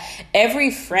that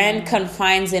every friend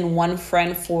confines in one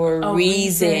friend for a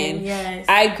reason. Yes.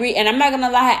 I agree. And I'm not going to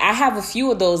lie, I have a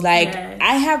few of those. Like,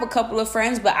 I have a couple of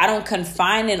friends, but I don't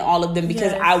confine in all of them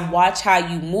because I watch how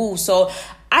you move. So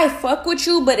I fuck with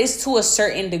you, but it's to a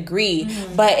certain degree.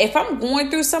 But if I'm going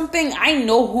through something, I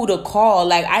know who to call.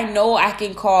 Like, I know I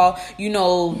can call, you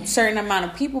know, certain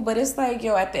amount of people. But it's like,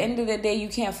 yo, at the end of the day, you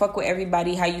can't fuck with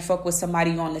everybody how you fuck with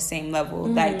somebody on the same level.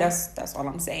 Like, that's all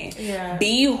I'm saying. Yeah.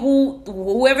 Be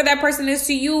whoever that person is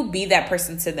to you, be that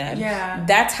person to them. Yeah.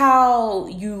 That's how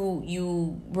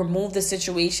you remove the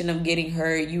situation of getting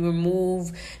hurt. You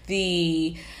remove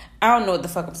the... I don't know what the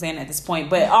fuck I'm saying at this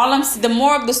point, but the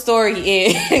more of the story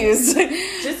is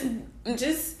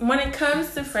just when it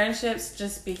comes to friendships,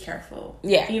 just be careful.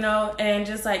 Yeah. You know, and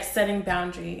just like setting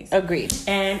boundaries. Agreed.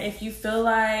 And if you feel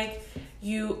like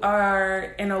you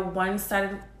are in a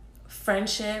one-sided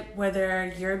friendship,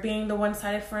 whether you're being the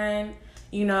one-sided friend,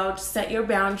 you know, just set your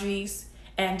boundaries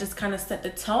and just kind of set the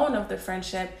tone of the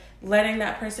friendship, letting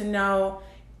that person know.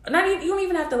 You don't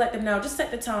even have to let them know. Just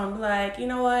set the tone. Like, you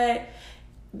know what?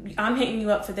 I'm hitting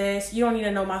you up for this. You don't need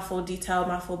to know my full detail,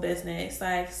 my full business.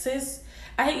 Like, sis,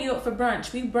 I hit you up for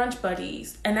brunch. We brunch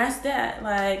buddies. And that's that.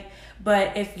 Like,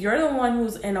 but if you're the one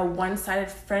who's in a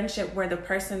one-sided friendship where the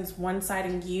person's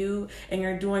one-siding you and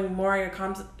you're doing more,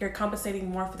 you're compensating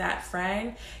more for that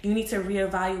friend, you need to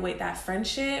reevaluate that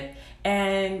friendship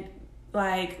and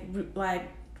like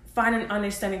find an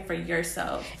understanding for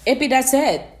yourself. That's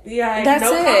it. Yeah, that's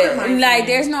it. Like,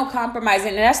 there's no compromising.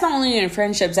 And that's not only in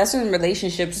friendships, that's in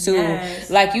relationships too. Yes.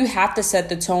 Like, you have to set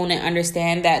the tone and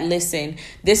understand that, listen,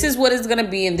 this is what it's gonna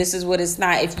be and this is what it's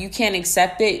not. If you can't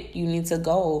accept it, you need to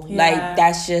go. Yeah. Like,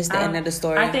 that's just the end of the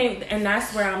story. I think, and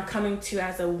that's where I'm coming to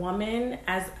as a woman,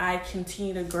 as I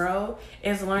continue to grow,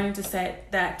 is learning to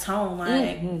set that tone.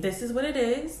 Like, this is what it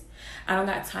is. I don't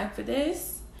got time for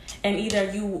this. And either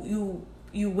you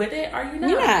with it or you're not.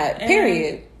 You're not.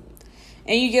 Period.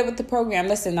 And you get with the program.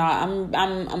 Listen, I'm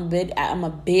a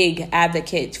big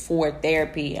advocate for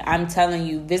therapy. I'm telling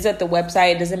you, visit the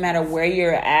website. It doesn't matter where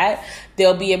you're at.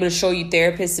 They'll be able to show you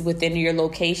therapists within your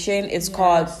location. It's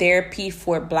called Therapy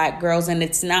for Black Girls, and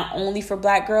it's not only for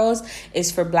Black girls.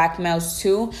 It's for Black males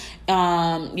too.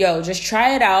 Just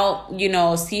try it out. You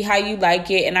know, see how you like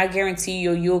it, and I guarantee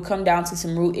you'll come down to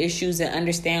some root issues and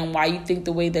understand why you think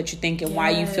the way that you think and why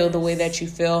you feel the way that you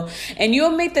feel, and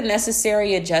you'll make the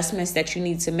necessary adjustments that you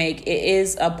need to make. It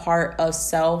is a part of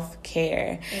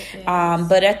self-care.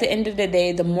 But at the end of the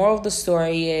day, the moral of the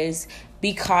story is,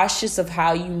 be cautious of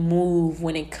how you move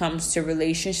when it comes to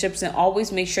relationships, and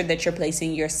always make sure that you're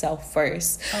placing yourself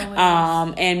first.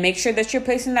 And make sure that you're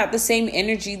placing out the same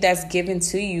energy that's given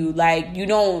to you. Like, you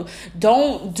don't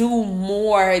do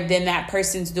more than that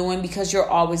person's doing, because you're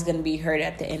always going to be hurt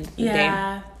at the end of the day.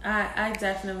 Yeah, I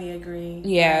definitely agree.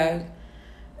 Yeah. Like,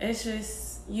 it's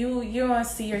just, you want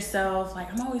to see yourself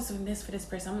like, I'm always doing this for this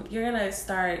person. You're going to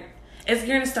start, It's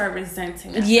going to start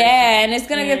resenting that Yeah, person. and it's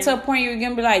going to get to a point you're going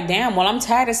to be like, damn, well, I'm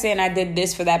tired of saying I did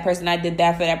this for that person, I did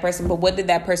that for that person, but what did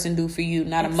that person do for you?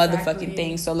 Not a motherfucking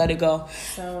thing, so let it go.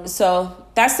 So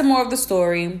that's the more of the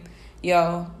story.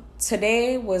 Yo,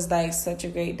 today was, like, such a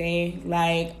great day.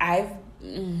 Like,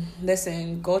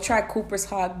 listen, go try Cooper's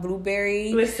Hawk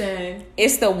Blueberry. Listen.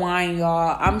 It's the wine,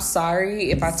 y'all. I'm sorry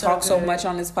if I talk so much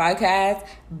on this podcast,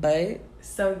 but...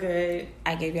 So good.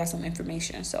 I gave y'all some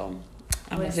information, so...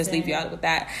 I'm going to just leave y'all with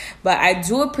that. But I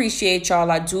do appreciate y'all.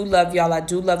 I do love y'all. I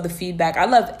do love the feedback. I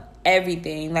love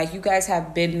everything. Like, you guys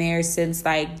have been there since,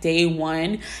 like, day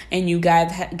one. And you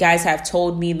guys have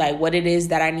told me, like, what it is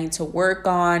that I need to work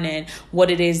on and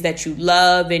what it is that you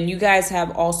love. And you guys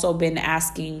have also been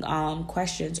asking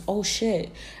questions. Oh,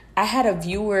 shit. I had a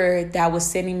viewer that was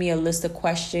sending me a list of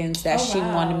questions that she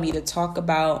wanted me to talk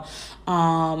about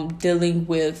dealing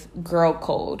with girl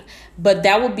code. But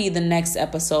that will be the next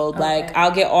episode. Okay. Like,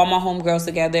 I'll get all my homegirls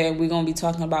together and we're going to be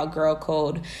talking about girl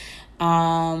code.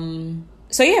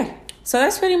 So, yeah. So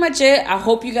that's pretty much it. I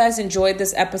hope you guys enjoyed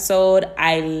this episode.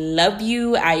 I love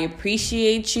you. I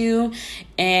appreciate you.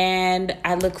 And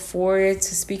I look forward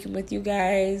to speaking with you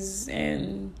guys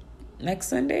and next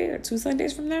Sunday or 2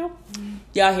 Sundays from now.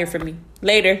 Y'all hear from me.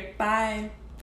 Later. Bye.